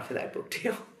very hard for that book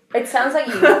deal. It sounds like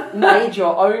you made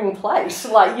your own place.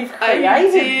 Like you've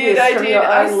created this from your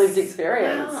own lived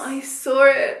experience. Well, I saw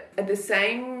it at the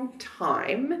same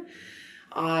time.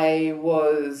 I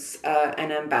was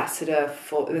an ambassador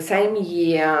for the same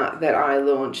year that I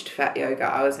launched Fat Yoga.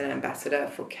 I was an ambassador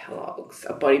for Kellogg's,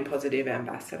 a body positive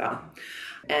ambassador.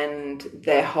 And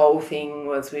their whole thing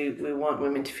was we want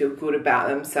women to feel good about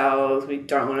themselves. We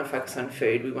don't want to focus on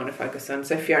food. We want to focus on...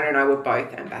 So Fiona and I were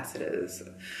both ambassadors.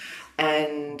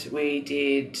 And we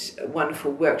did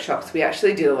wonderful workshops. We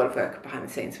actually did a lot of work behind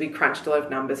the scenes. We crunched a lot of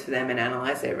numbers for them and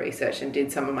analysed their research and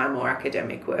did some of my more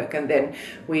academic work. And then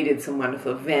we did some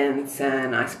wonderful events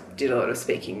and I did a lot of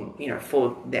speaking,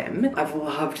 for them. I've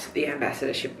loved the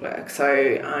ambassadorship work.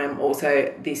 So I'm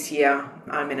also, this year,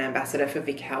 I'm an ambassador for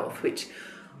Vic Health, which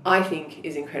I think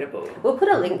is incredible. We'll put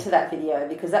a link to that video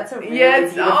because that's a really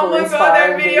beautiful, oh my God,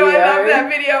 inspiring that video. I love that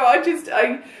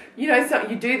video.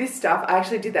 You do this stuff. I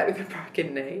actually did that with a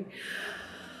broken knee.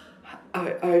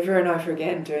 Over and over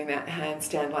again, doing that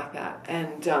handstand like that.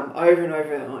 And over and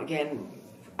over again,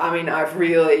 I've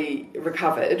really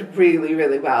recovered really,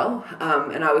 really well.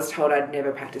 And I was told I'd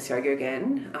never practice yoga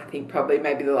again. I think probably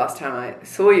maybe the last time I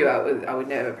saw you, I would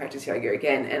never practice yoga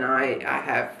again. And I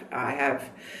have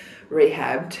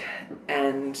rehabbed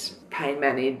and pain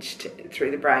managed through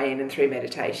the brain and through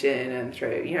meditation and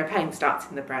through, pain starts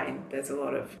in the brain. There's a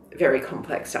lot of very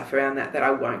complex stuff around that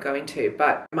I won't go into,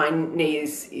 but my knee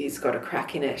is got a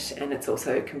crack in it and it's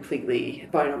also completely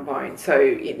bone on bone. So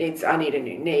I need a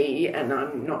new knee and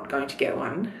I'm not going to get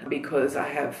one because I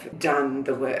have done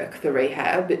the work, the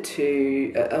rehab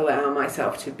to allow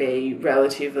myself to be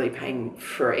relatively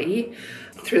pain-free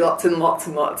through lots and lots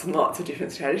and lots and lots of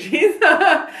different strategies.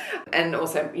 And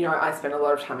also, I spent a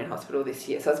lot of time in hospital this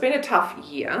year. So it's been a tough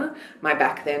year. My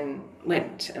back then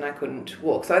went and I couldn't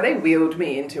walk. So they wheeled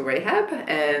me into rehab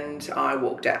and I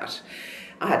walked out.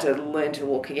 I had to learn to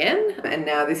walk again. And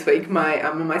now this week,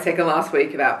 I'm in my second last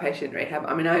week of outpatient rehab.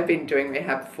 I've been doing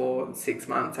rehab for 6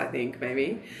 months, I think,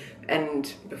 maybe.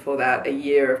 And before that, a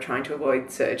year of trying to avoid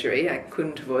surgery. I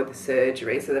couldn't avoid the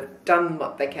surgery. So they've done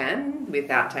what they can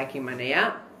without taking my knee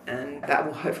out. And that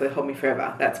will hopefully hold me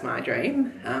forever. That's my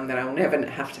dream, that I will never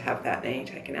have to have that knee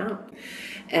taken out.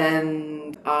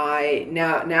 And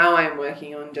now I'm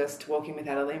working on just walking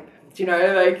without a limp. So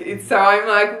I'm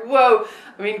like, whoa.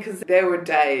 Because there were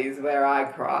days where I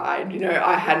cried.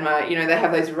 I had they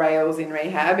have those rails in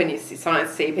rehab and you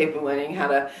sometimes see people learning how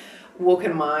to walk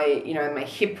and my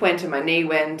hip went and my knee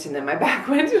went and then my back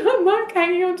went and I'm like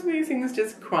hanging onto these things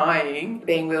just crying,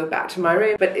 being wheeled back to my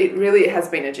room. But it really has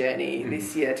been a journey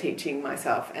this year teaching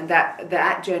myself, and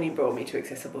that journey brought me to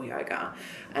Accessible Yoga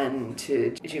and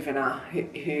to Jivana,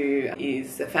 who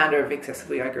is the founder of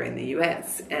Accessible Yoga in the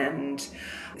US, and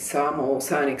so I'm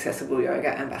also an Accessible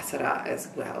Yoga ambassador as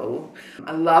well.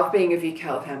 I love being a Vic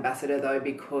Health ambassador though,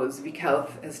 because Vic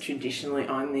Health has traditionally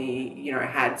only,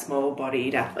 had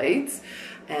small-bodied athletes,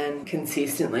 and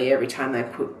consistently every time they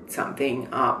put something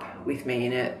up with me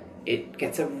in it, it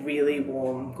gets a really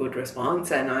warm, good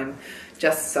response, and I'm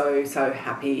just so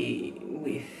happy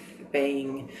with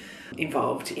being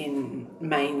involved in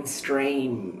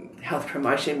mainstream health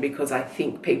promotion, because I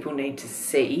think people need to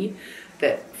see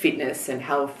that fitness and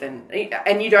health and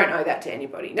you don't owe that to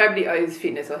anybody. Nobody owes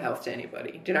fitness or health to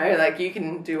anybody. You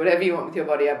can do whatever you want with your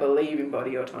body. I believe in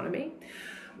body autonomy,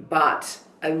 but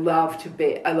I love to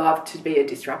be a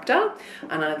disruptor,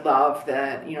 and I love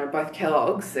that, both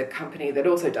Kellogg's, the company that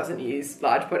also doesn't use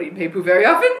large-bodied people very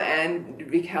often, and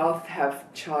Vic Health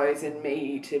have chosen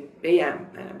me to be an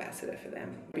ambassador for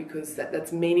them, because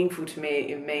that's meaningful to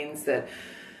me. It means that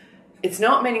it's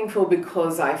not meaningful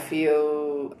because I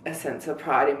feel a sense of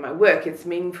pride in my work. It's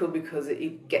meaningful because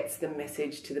it gets the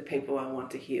message to the people I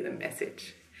want to hear the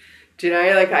message. Do you know,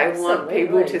 I want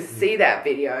people to see that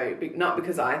video, not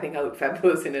because I think I look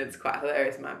fabulous in it. It's quite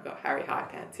hilarious. I've got Harry High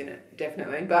Pants in it,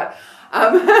 definitely. But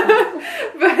I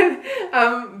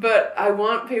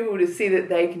want people to see that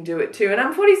they can do it too. And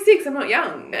I'm 46. I'm not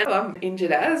young. I'm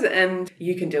injured and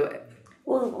you can do it.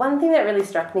 Well, one thing that really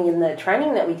struck me in the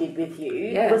training that we did with you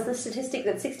Yeah. was the statistic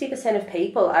that 60% of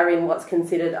people are in what's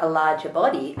considered a larger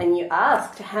body, and you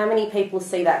asked how many people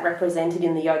see that represented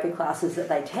in the yoga classes that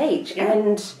they teach,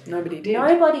 and Nobody did.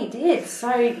 Nobody did.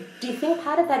 So do you think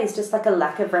part of that is just like a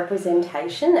lack of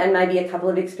representation and maybe a couple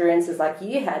of experiences like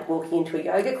you had walking into a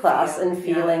yoga class and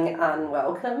feeling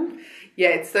unwelcome?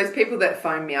 Yeah, it's those people that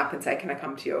phone me up and say, can I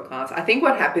come to your class? I think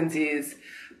what happens is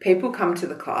people come to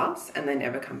the class and they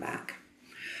never come back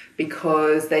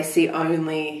because they see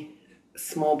only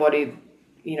small-bodied,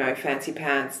 fancy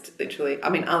pants, literally. I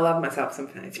mean, I love myself some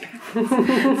fancy pants,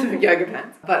 some yoga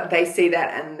pants. But they see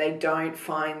that and they don't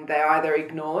find, they're either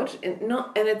ignored, and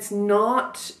it's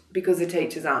not because the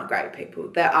teachers aren't great people.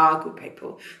 They are good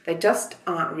people. They just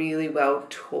aren't really well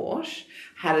taught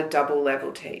how to double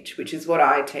level teach, which is what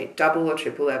I teach, double or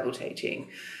triple level teaching.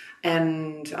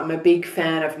 And I'm a big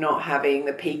fan of not having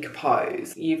the peak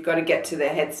pose. You've got to get to the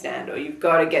headstand, or you've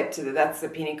got to get to that's the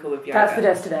pinnacle of yoga. That's the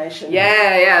destination.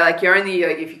 Yeah, like you're only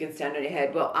yoga if you can stand on your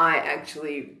head. Well, I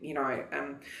actually,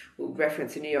 will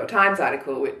reference a New York Times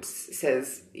article which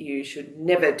says you should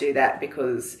never do that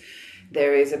because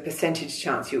there is a percentage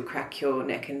chance you'll crack your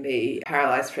neck and be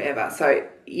paralyzed forever. So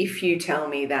if you tell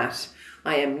me that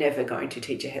I am never going to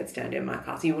teach a headstand in my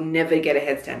class, you will never get a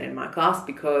headstand in my class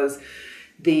because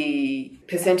the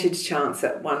percentage chance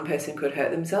that one person could hurt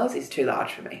themselves is too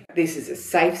large for me. This is a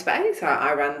safe space.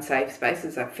 I run safe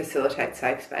spaces. I facilitate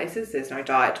safe spaces. There's no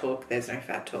diet talk. There's no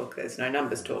fat talk. There's no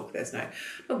numbers talk.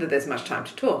 Not that there's much time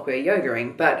to talk. We're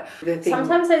yogaing, but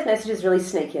sometimes those messages really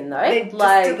sneak in though. They're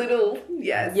just a little,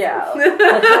 yes. Yeah.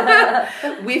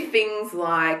 With things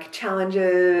like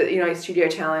challenges, studio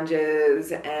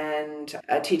challenges and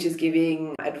teachers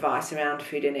giving advice around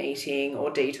food and eating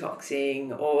or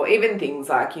detoxing, or even things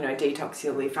like, detox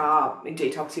your liver,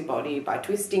 detox your body by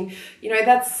twisting.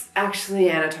 That's actually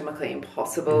anatomically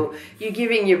impossible. You're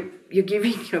giving your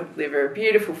liver a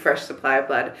beautiful fresh supply of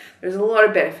blood. There's a lot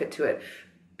of benefit to it.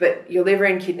 But your liver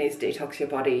and kidneys detox your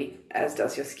body, as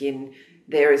does your skin.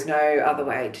 There is no other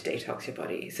way to detox your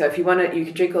body. So if you want to, you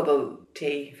can drink all the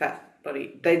tea, fat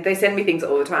body. They send me things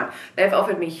all the time. They've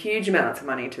offered me huge amounts of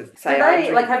money to say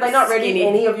have they not read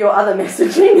any of your other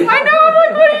messaging? I know, I'm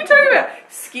like, what are you talking about?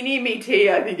 Skinny me tea,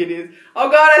 I think it is.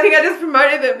 Oh God, I think I just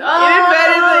promoted them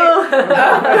inadvertently.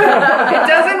 It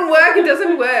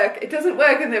doesn't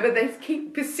work. But they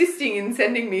keep persisting in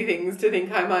sending me things to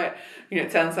think I might,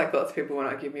 it sounds like lots of people want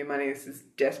to give me money. This is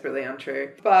desperately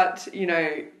untrue. But,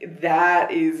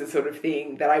 that is the sort of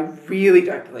thing that I really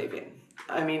don't believe in.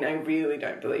 I mean, I really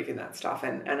don't believe in that stuff,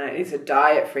 and it's a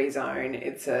diet-free zone.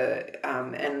 It's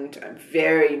and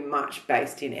very much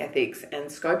based in ethics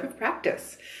and scope of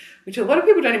practice, which a lot of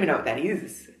people don't even know what that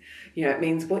is. It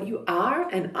means what you are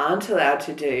and aren't allowed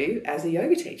to do as a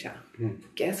yoga teacher.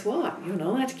 Guess what? You're not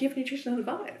allowed to give nutritional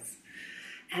advice.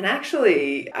 And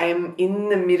actually, I am in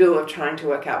the middle of trying to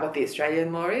work out what the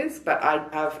Australian law is, but I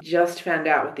have just found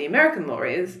out what the American law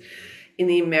is. In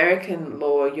the American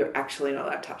law, you're actually not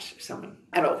allowed to touch someone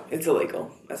at all. It's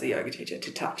illegal as a yoga teacher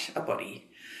to touch a body.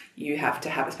 You have to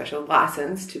have a special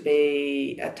license to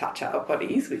be a toucher of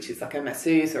bodies, which is like a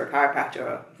masseuse or a chiropractor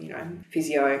or,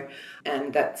 physio.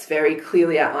 And that's very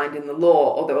clearly outlined in the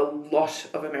law, although a lot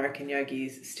of American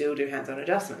yogis still do hands-on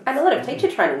adjustments. And a lot of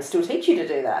teacher trainings still teach you to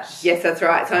do that. Yes, that's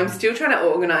right. So I'm still trying to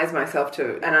organise myself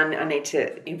and I need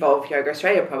to involve Yoga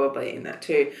Australia probably in that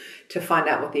too, to find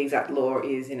out what the exact law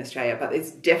is in Australia. But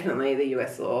it's definitely the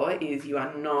US law is you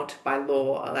are not by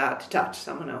law allowed to touch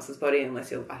someone else's body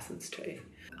unless you're licensed to.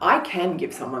 I can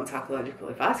give someone psychological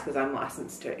advice because I'm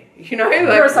licensed to,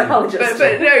 You're a psychologist.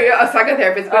 But no, you're a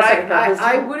psychotherapist. But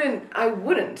I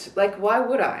wouldn't. Like, why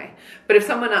would I? But if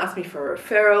someone asked me for a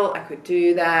referral, I could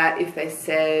do that. If they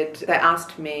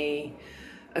asked me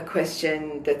a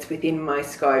question that's within my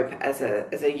scope as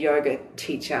a yoga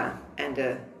teacher and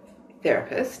a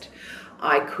therapist,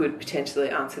 I could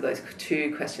potentially answer those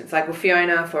two questions. Like,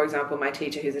 Fiona, for example, my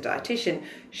teacher who's a dietitian,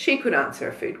 she could answer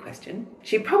a food question.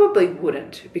 She probably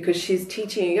wouldn't because she's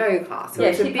teaching a yoga class.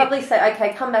 So she'd probably say,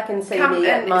 okay, come back and see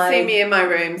me in my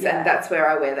rooms, and that's where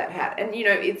I wear that hat. And,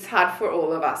 it's hard for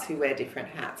all of us who wear different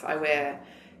hats. I wear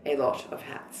a lot of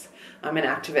hats. I'm an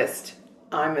activist.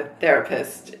 I'm a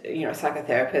therapist,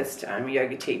 psychotherapist. I'm a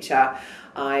yoga teacher.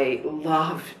 I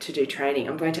love to do training.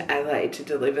 I'm going to Adelaide to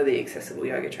deliver the accessible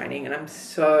yoga training, and I'm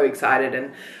so excited,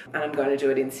 and I'm going to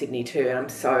do it in Sydney too, and I'm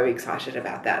so excited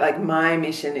about that. Like, my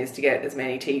mission is to get as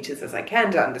many teachers as I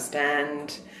can to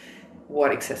understand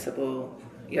what accessible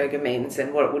yoga means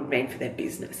and what it would mean for their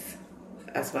business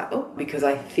as well, because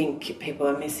I think people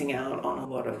are missing out on a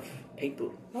lot of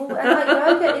people. Well, and like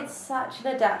yoga, it's such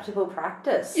an adaptable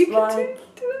practice. You can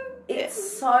like, do it.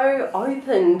 it's so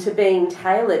open to being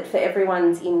tailored for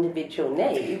everyone's individual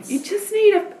needs. You just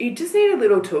need a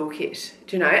little toolkit,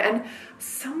 do you know? And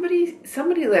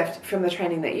somebody left from the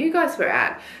training that you guys were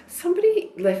at.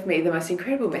 Somebody left me the most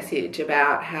incredible message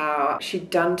about how she'd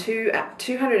done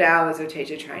 200 hours of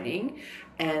teacher training,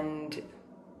 and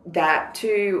that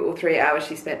 2 or 3 hours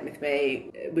she spent with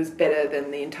me was better than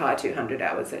the entire 200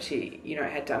 hours that she,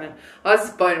 had done. And I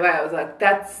was blown away. I was like,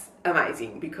 that's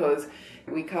amazing, because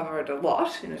we cover it a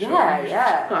lot in a short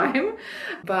time.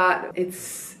 But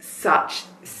it's such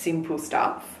simple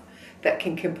stuff that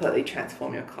can completely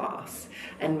transform your class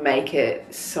and make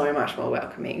it so much more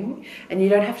welcoming. And you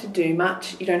don't have to do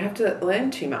much. You don't have to learn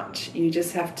too much. You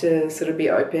just have to sort of be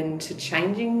open to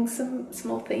changing some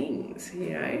small things,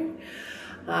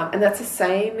 And that's the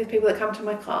same with people that come to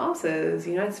my classes.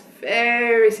 It's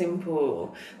very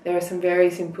simple. There are some very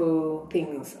simple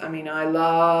things. I mean, I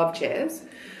love chairs.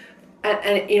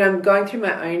 And going through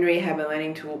my own rehab and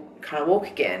learning to kind of walk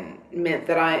again meant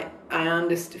that I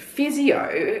understood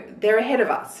physio, they're ahead of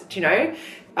us,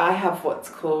 I have what's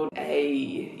called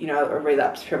a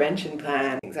relapse prevention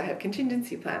plan. I have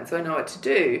contingency plans, so I know what to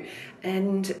do.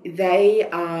 And they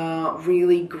are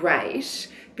really great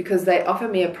because they offer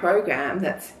me a program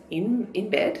that's in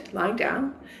bed, lying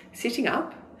down, sitting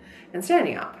up and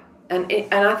standing up. And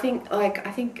I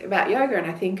think about yoga, and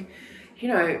I think,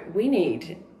 we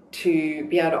need to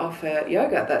be able to offer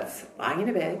yoga that's lying in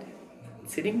a bed,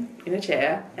 sitting in a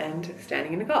chair and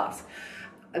standing in a class.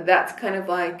 That's kind of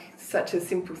like such a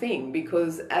simple thing,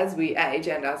 because as we age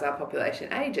and as our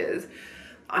population ages,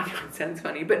 I know it sounds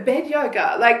funny, but bed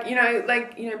yoga,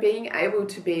 being able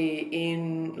to be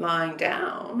in lying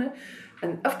down.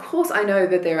 And of course I know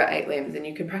that there are 8 limbs and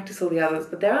you can practice all the others,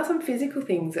 but there are some physical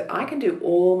things that I can do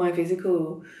all my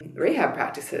physical rehab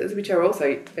practices, which are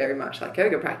also very much like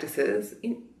yoga practices,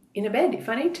 in a bed if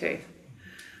I need to.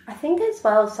 I think as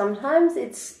well, sometimes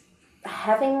it's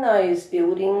having those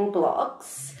building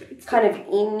blocks kind of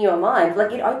in your mind.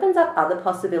 Like, it opens up other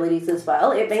possibilities as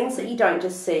well. It means that you don't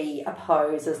just see a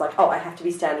pose as like, oh, I have to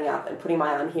be standing up and putting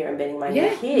my arm here and bending my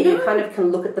neck here. No. You kind of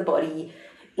can look at the body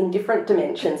in different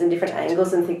dimensions and different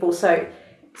angles and think, well, so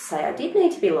say I did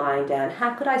need to be lying down,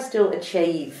 how could I still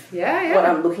achieve what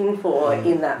I'm looking for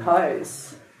in that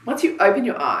pose? Once you open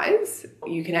your eyes,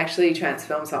 you can actually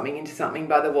transform something into something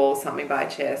by the wall, something by a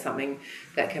chair, something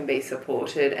that can be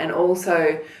supported. And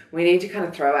also, we need to kind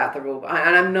of throw out the rule.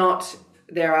 And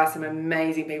there are some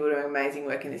amazing people doing amazing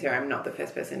work in this area. I'm not the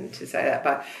first person to say that,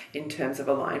 but in terms of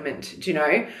alignment,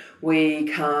 we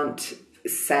can't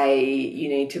say you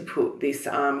need to put this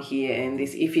arm here and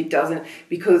this if it doesn't,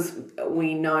 because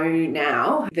we know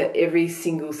now that every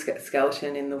single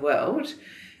skeleton in the world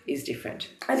is different.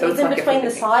 And so even between the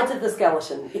sides of the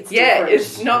skeleton, it's different.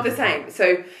 It's not the same.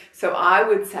 So I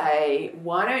would say,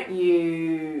 why don't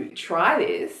you try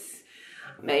this?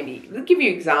 Maybe I'll give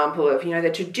you an example of,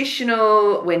 the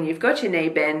traditional, when you've got your knee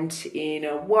bent in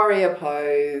a warrior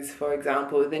pose, for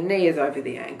example, the knee is over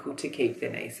the ankle to keep the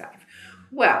knee safe.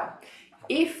 Well,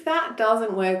 if that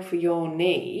doesn't work for your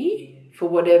knee, for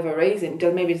whatever reason,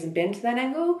 maybe it doesn't bend to that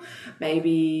angle,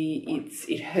 maybe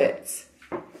it hurts.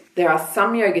 There are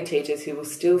some yoga teachers who will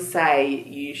still say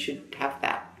you should have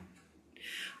that,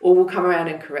 or will come around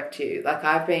and correct you. Like,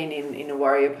 I've been in a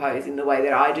warrior pose in the way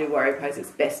that I do warrior pose.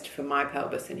 It's best for my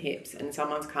pelvis and hips, and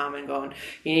someone's come and gone,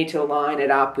 you need to line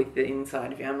it up with the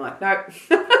inside of you. I'm like, no.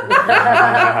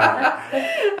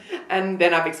 And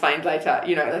then I've explained later,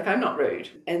 I'm not rude.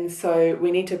 And so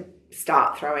we need to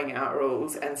start throwing out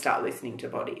rules and start listening to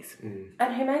bodies.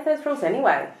 And who made those rules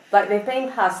anyway? Like, they've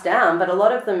been passed down, but a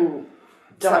lot of them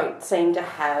don't seem to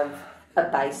have a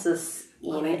basis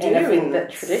in anything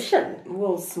but tradition.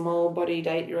 Well, small-bodied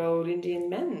 8-year-old Indian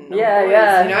men.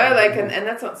 And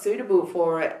that's not suitable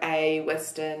for a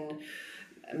Western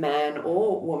man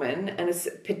or woman, and it's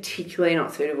particularly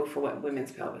not suitable for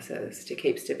women's pelvises to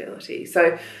keep stability.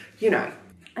 So,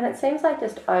 And it seems like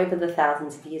just over the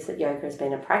thousands of years that yoga has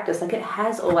been a practice, like, it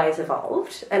has always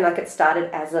evolved, and like, it started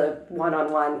as a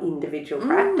one-on-one individual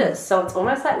practice. So it's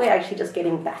almost like we're actually just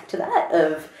getting back to that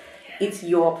of it's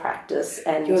your practice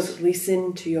and just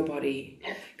listen to your body.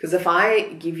 Because if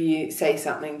I say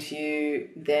something to you,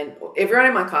 then everyone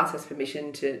in my class has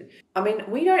permission to. I mean,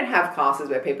 we don't have classes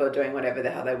where people are doing whatever the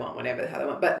hell they want, whenever the hell they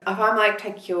want. But if I'm like,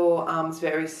 take your arms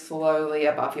very slowly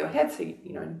above your head, so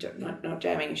not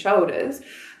jamming your shoulders,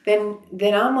 then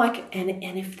I'm like, and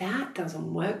if that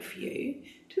doesn't work for you,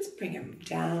 just bring them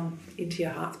down into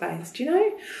your heart space. Do you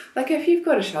know? Like, if you've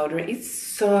got a shoulder, it's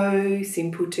so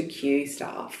simple to cue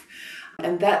stuff.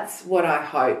 And that's what I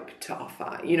hope to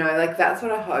offer. That's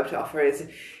what I hope to offer is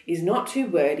not too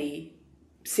wordy,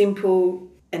 simple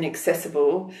and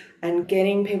accessible, and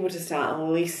getting people to start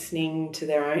listening to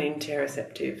their own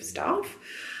interoceptive stuff,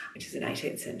 which is an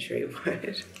 18th century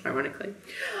word, ironically,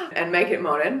 and make it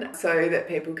modern so that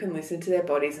people can listen to their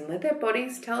bodies and let their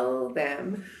bodies tell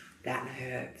them that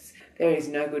hurts. There is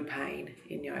no good pain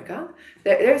in yoga.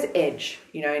 There's edge,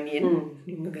 in yin.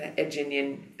 You can look at edge in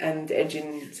yin and edge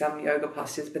in some yoga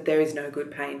postures, but there is no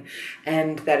good pain.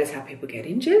 And that is how people get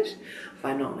injured,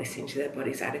 by not listening to their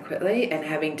bodies adequately and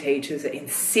having teachers that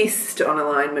insist on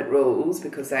alignment rules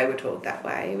because they were taught that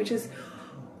way, which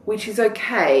is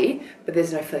okay, but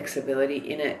there's no flexibility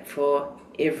in it, for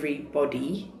every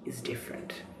body is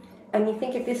different. And you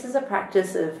think if this is a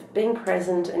practice of being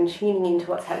present and tuning into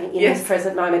what's happening in this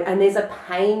present moment, and there's a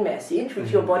pain message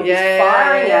which your body is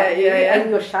firing at you, and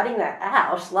you're shutting that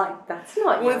out, like, that's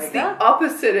not yoga. It's the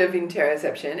opposite of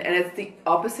interoception, and it's the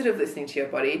opposite of listening to your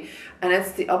body, and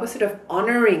it's the opposite of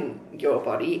honouring your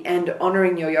body and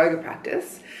honouring your yoga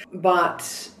practice.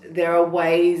 But there are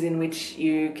ways in which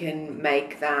you can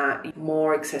make that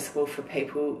more accessible for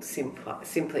people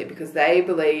simply because they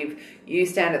believe you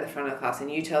stand at the front of the class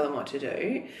and you tell them what to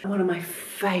do. One of my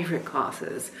favourite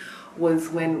classes was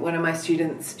when one of my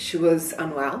students, she was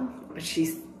unwell, but she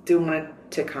still wanted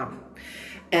to come.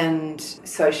 And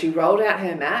so she rolled out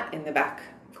her mat in the back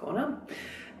corner,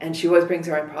 and she always brings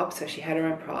her own props, so she had her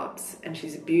own props, and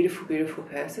she's a beautiful, beautiful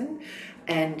person.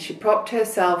 And she propped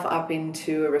herself up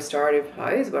into a restorative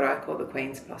pose, what I call the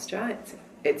Queen's posture.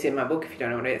 It's in my book if you don't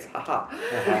know what it is. Haha.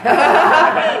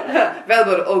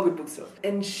 Available at all good bookstores.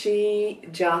 And she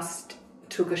just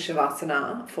took a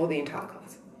shavasana for the entire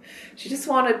class. She just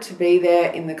wanted to be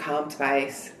there in the calm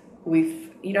space with,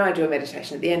 I do a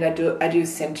meditation at the end. I do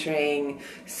centering,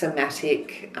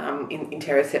 somatic,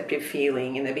 interoceptive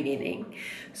feeling in the beginning.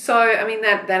 So,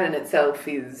 that in itself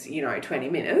is, 20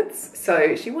 minutes.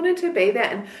 So she wanted to be there.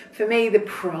 And for me, the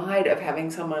pride of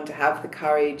having someone to have the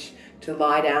courage to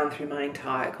lie down through my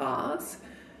entire class,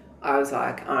 I was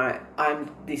like,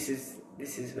 this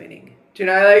is winning. Do you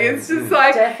know, it's just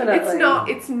like, definitely.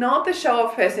 It's not the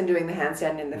show-off person doing the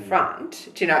handstand in the front,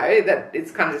 do you know, that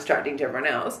it's kind of distracting to everyone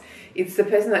else. It's the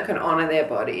person that can honour their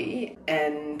body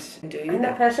and do that. And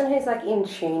the person who's like in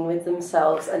tune with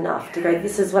themselves enough to go,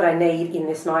 this is what I need in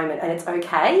this moment, and it's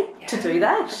okay to do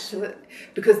that. Absolutely.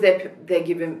 Because they're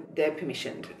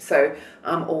permissioned. So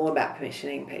I'm all about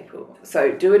permissioning people.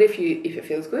 So do it if it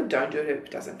feels good, don't do it if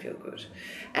it doesn't feel good.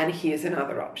 And here's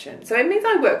another option. So it means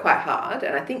I work quite hard,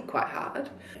 and I think quite hard.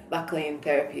 Luckily in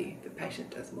therapy, the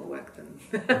patient does more work than me.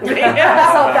 So it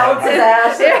balances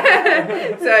out.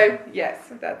 Yeah. So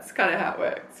yes, that's kind of how it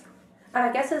works. And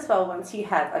I guess as well, once you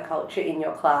have a culture in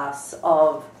your class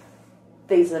of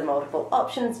these are multiple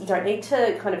options, you don't need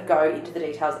to kind of go into the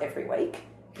details every week.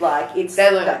 Like, it's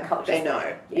they learn, that culture. they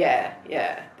know. Yeah,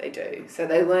 they do. So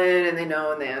they learn and they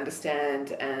know and they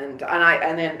understand, and then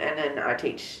I have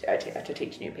to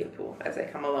teach new people as they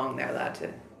come along. They're allowed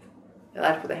to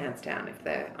put their hands down if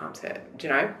their arms hurt. Do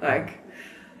you know? Like,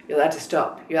 you're allowed to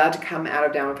stop. You're allowed to come out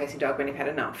of downward facing dog when you've had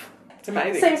enough. It's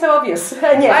amazing. Seems so obvious.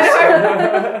 And yes. I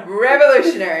know.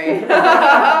 Revolutionary.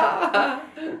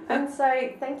 And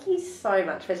so, thank you so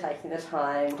much for taking the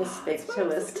time to speak to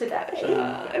us today.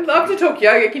 I love to talk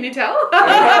yoga, can you tell?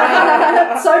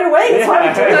 So do we. That's why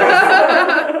we do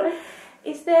this.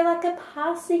 Is there like a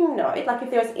passing note, like if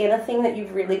there was anything that you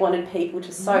really wanted people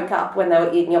to soak up when they were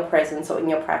in your presence or in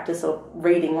your practice or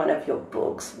reading one of your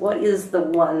books, what is the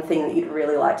one thing that you'd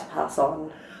really like to pass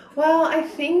on? Well, I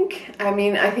think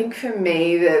for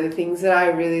me, the things that I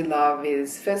really love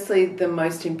is, firstly, the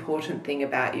most important thing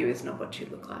about you is not what you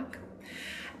look like.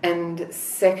 And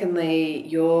secondly,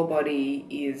 your body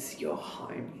is your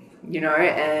home,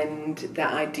 and the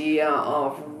idea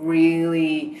of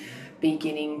really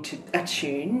beginning to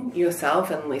attune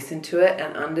yourself and listen to it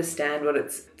and understand what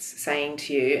it's saying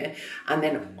to you and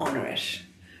then honour it.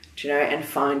 And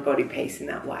find body peace in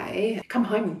that way. Come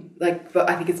home, but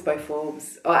I think it's Bo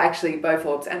Forbes,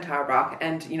 and Tara Brach,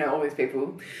 and all these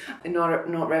people.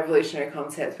 Not revolutionary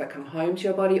concepts, but come home to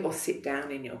your body or sit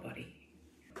down in your body.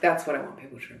 That's what I want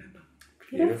people to remember.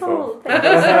 Beautiful. Thank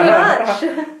you so much.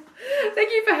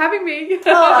 Thank you for having me.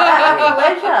 Oh, a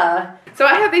pleasure. So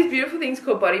I have these beautiful things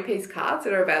called body peace cards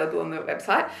that are available on the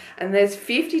website, and there's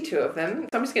 52 of them.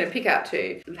 So I'm just going to pick out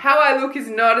 2. How I look is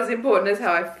not as important as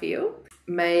how I feel.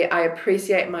 May I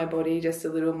appreciate my body just a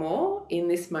little more in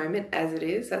this moment as it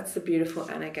is. That's the beautiful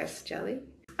Anna Gas Jelly.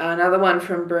 Another one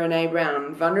from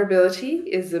Rane. Vulnerability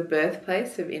is the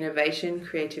birthplace of innovation,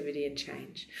 creativity and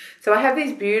change. So I have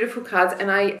these beautiful cards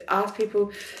and I ask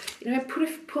people, you know,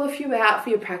 pull a few out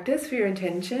for your practice, for your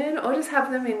intention, or just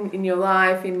have them in your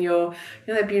life, in your,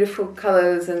 you know, they're beautiful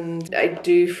colours. And I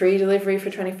do free delivery for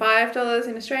 $25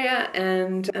 in Australia,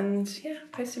 and yeah,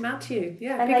 post them out to you.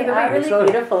 Yeah, and pick they of the are week.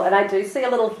 really beautiful, and I do see a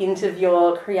little hint of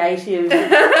your creative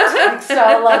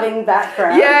textile loving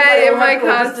background. Yeah, my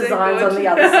cards designs on the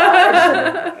other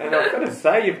side. And I've got to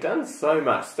say, you've done so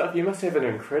much stuff. You must have an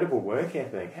incredible work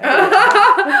ethic.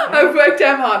 I've worked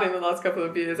damn hard in the last couple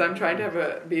of years. I'm trying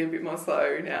to be a bit more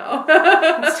slow now.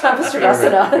 It's time for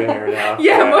Shavasana. Fair enough.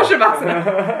 Yeah, more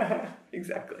Shavasana.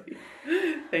 Exactly.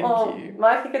 Thank you.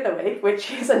 My pick of the week,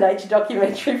 which is a nature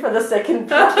documentary for the second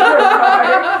pick in a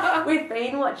row. We've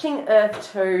been watching Earth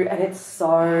 2 and it's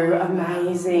so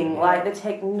amazing. Like the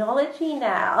technology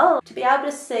now, to be able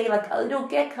to see like a little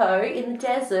gecko in the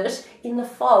desert, in the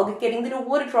fog, getting little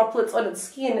water droplets on its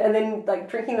skin and then like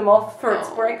drinking them off for its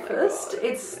breakfast.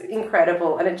 It's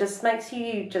incredible, and it just makes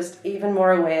you just even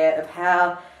more aware of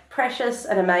how precious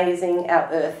and amazing our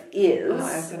Earth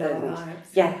is.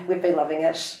 Yeah, we've been loving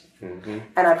it. Mm-hmm.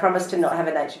 And I promise to not have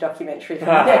a nature documentary for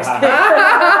the next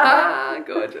pick.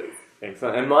 Gorgeous.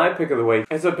 Excellent. And my pick of the week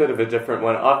is a bit of a different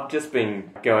one. I've just been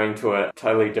going to a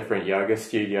totally different yoga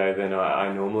studio than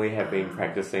I normally have been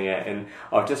practicing at, and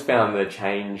I've just found the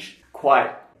change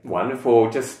quite wonderful,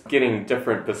 just getting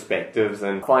different perspectives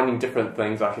and finding different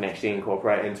things I can actually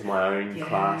incorporate into my own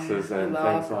classes and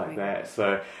things like that.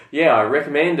 So yeah, I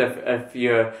recommend if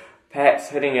you're perhaps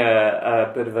hitting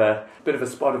a bit of a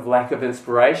spot of lack of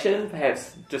inspiration,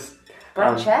 perhaps just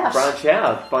branch out.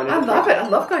 I love it. I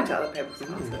love going to other people's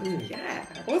classes. Yeah,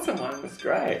 awesome one. That's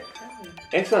great.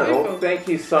 Excellent. Well, thank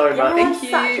you so much. Thank you.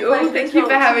 Thank you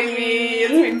for having me.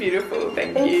 It's been beautiful.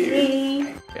 Thank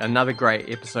you. Another great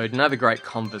episode, another great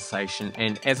conversation,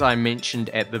 and as I mentioned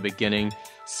at the beginning,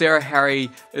 Sarah Harry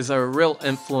is a real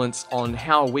influence on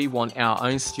how we want our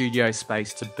own studio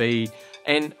space to be,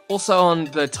 and also on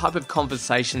the type of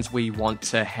conversations we want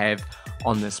to have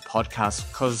on this podcast,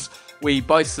 because we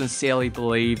both sincerely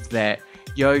believe that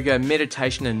yoga,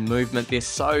 meditation and movement, they're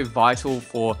so vital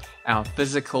for our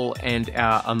physical and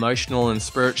our emotional and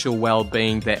spiritual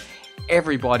well-being that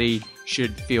everybody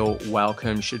should feel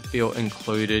welcome, should feel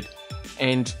included,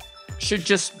 and should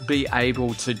just be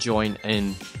able to join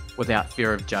in without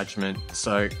fear of judgment.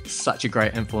 So such a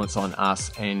great influence on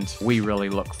us, and we really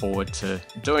look forward to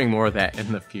doing more of that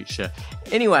in the future.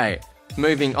 Anyway,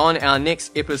 moving on, our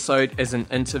next episode is an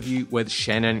interview with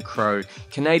Shannon Crow,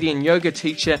 Canadian yoga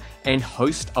teacher and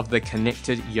host of the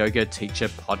Connected Yoga Teacher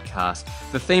podcast.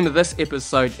 The theme of this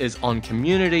episode is on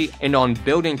community and on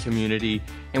building community,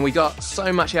 and we got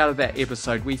so much out of that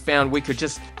episode. We found we could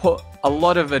just put a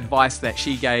lot of advice that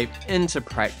she gave into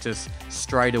practice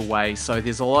straight away. So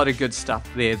there's a lot of good stuff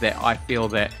there that I feel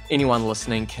that anyone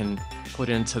listening can put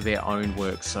into their own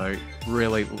work. So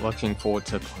really looking forward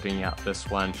to putting out this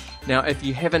one. Now, if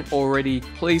you haven't already,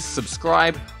 please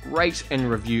subscribe, rate and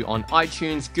review on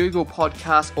iTunes, Google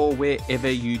Podcasts, or wherever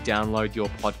you download your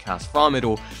podcast from.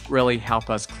 It'll really help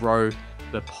us grow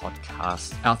the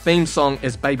podcast. Our theme song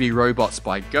is Baby Robots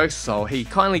by Ghost Soul. He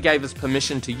kindly gave us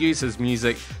permission to use his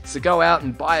music, so go out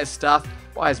and buy his stuff,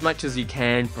 buy as much as you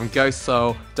can from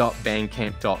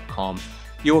ghostsoul.bandcamp.com.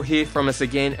 You'll hear from us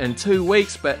again in 2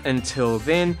 weeks, but until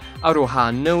then,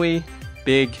 aroha nui,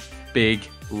 big, big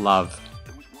love.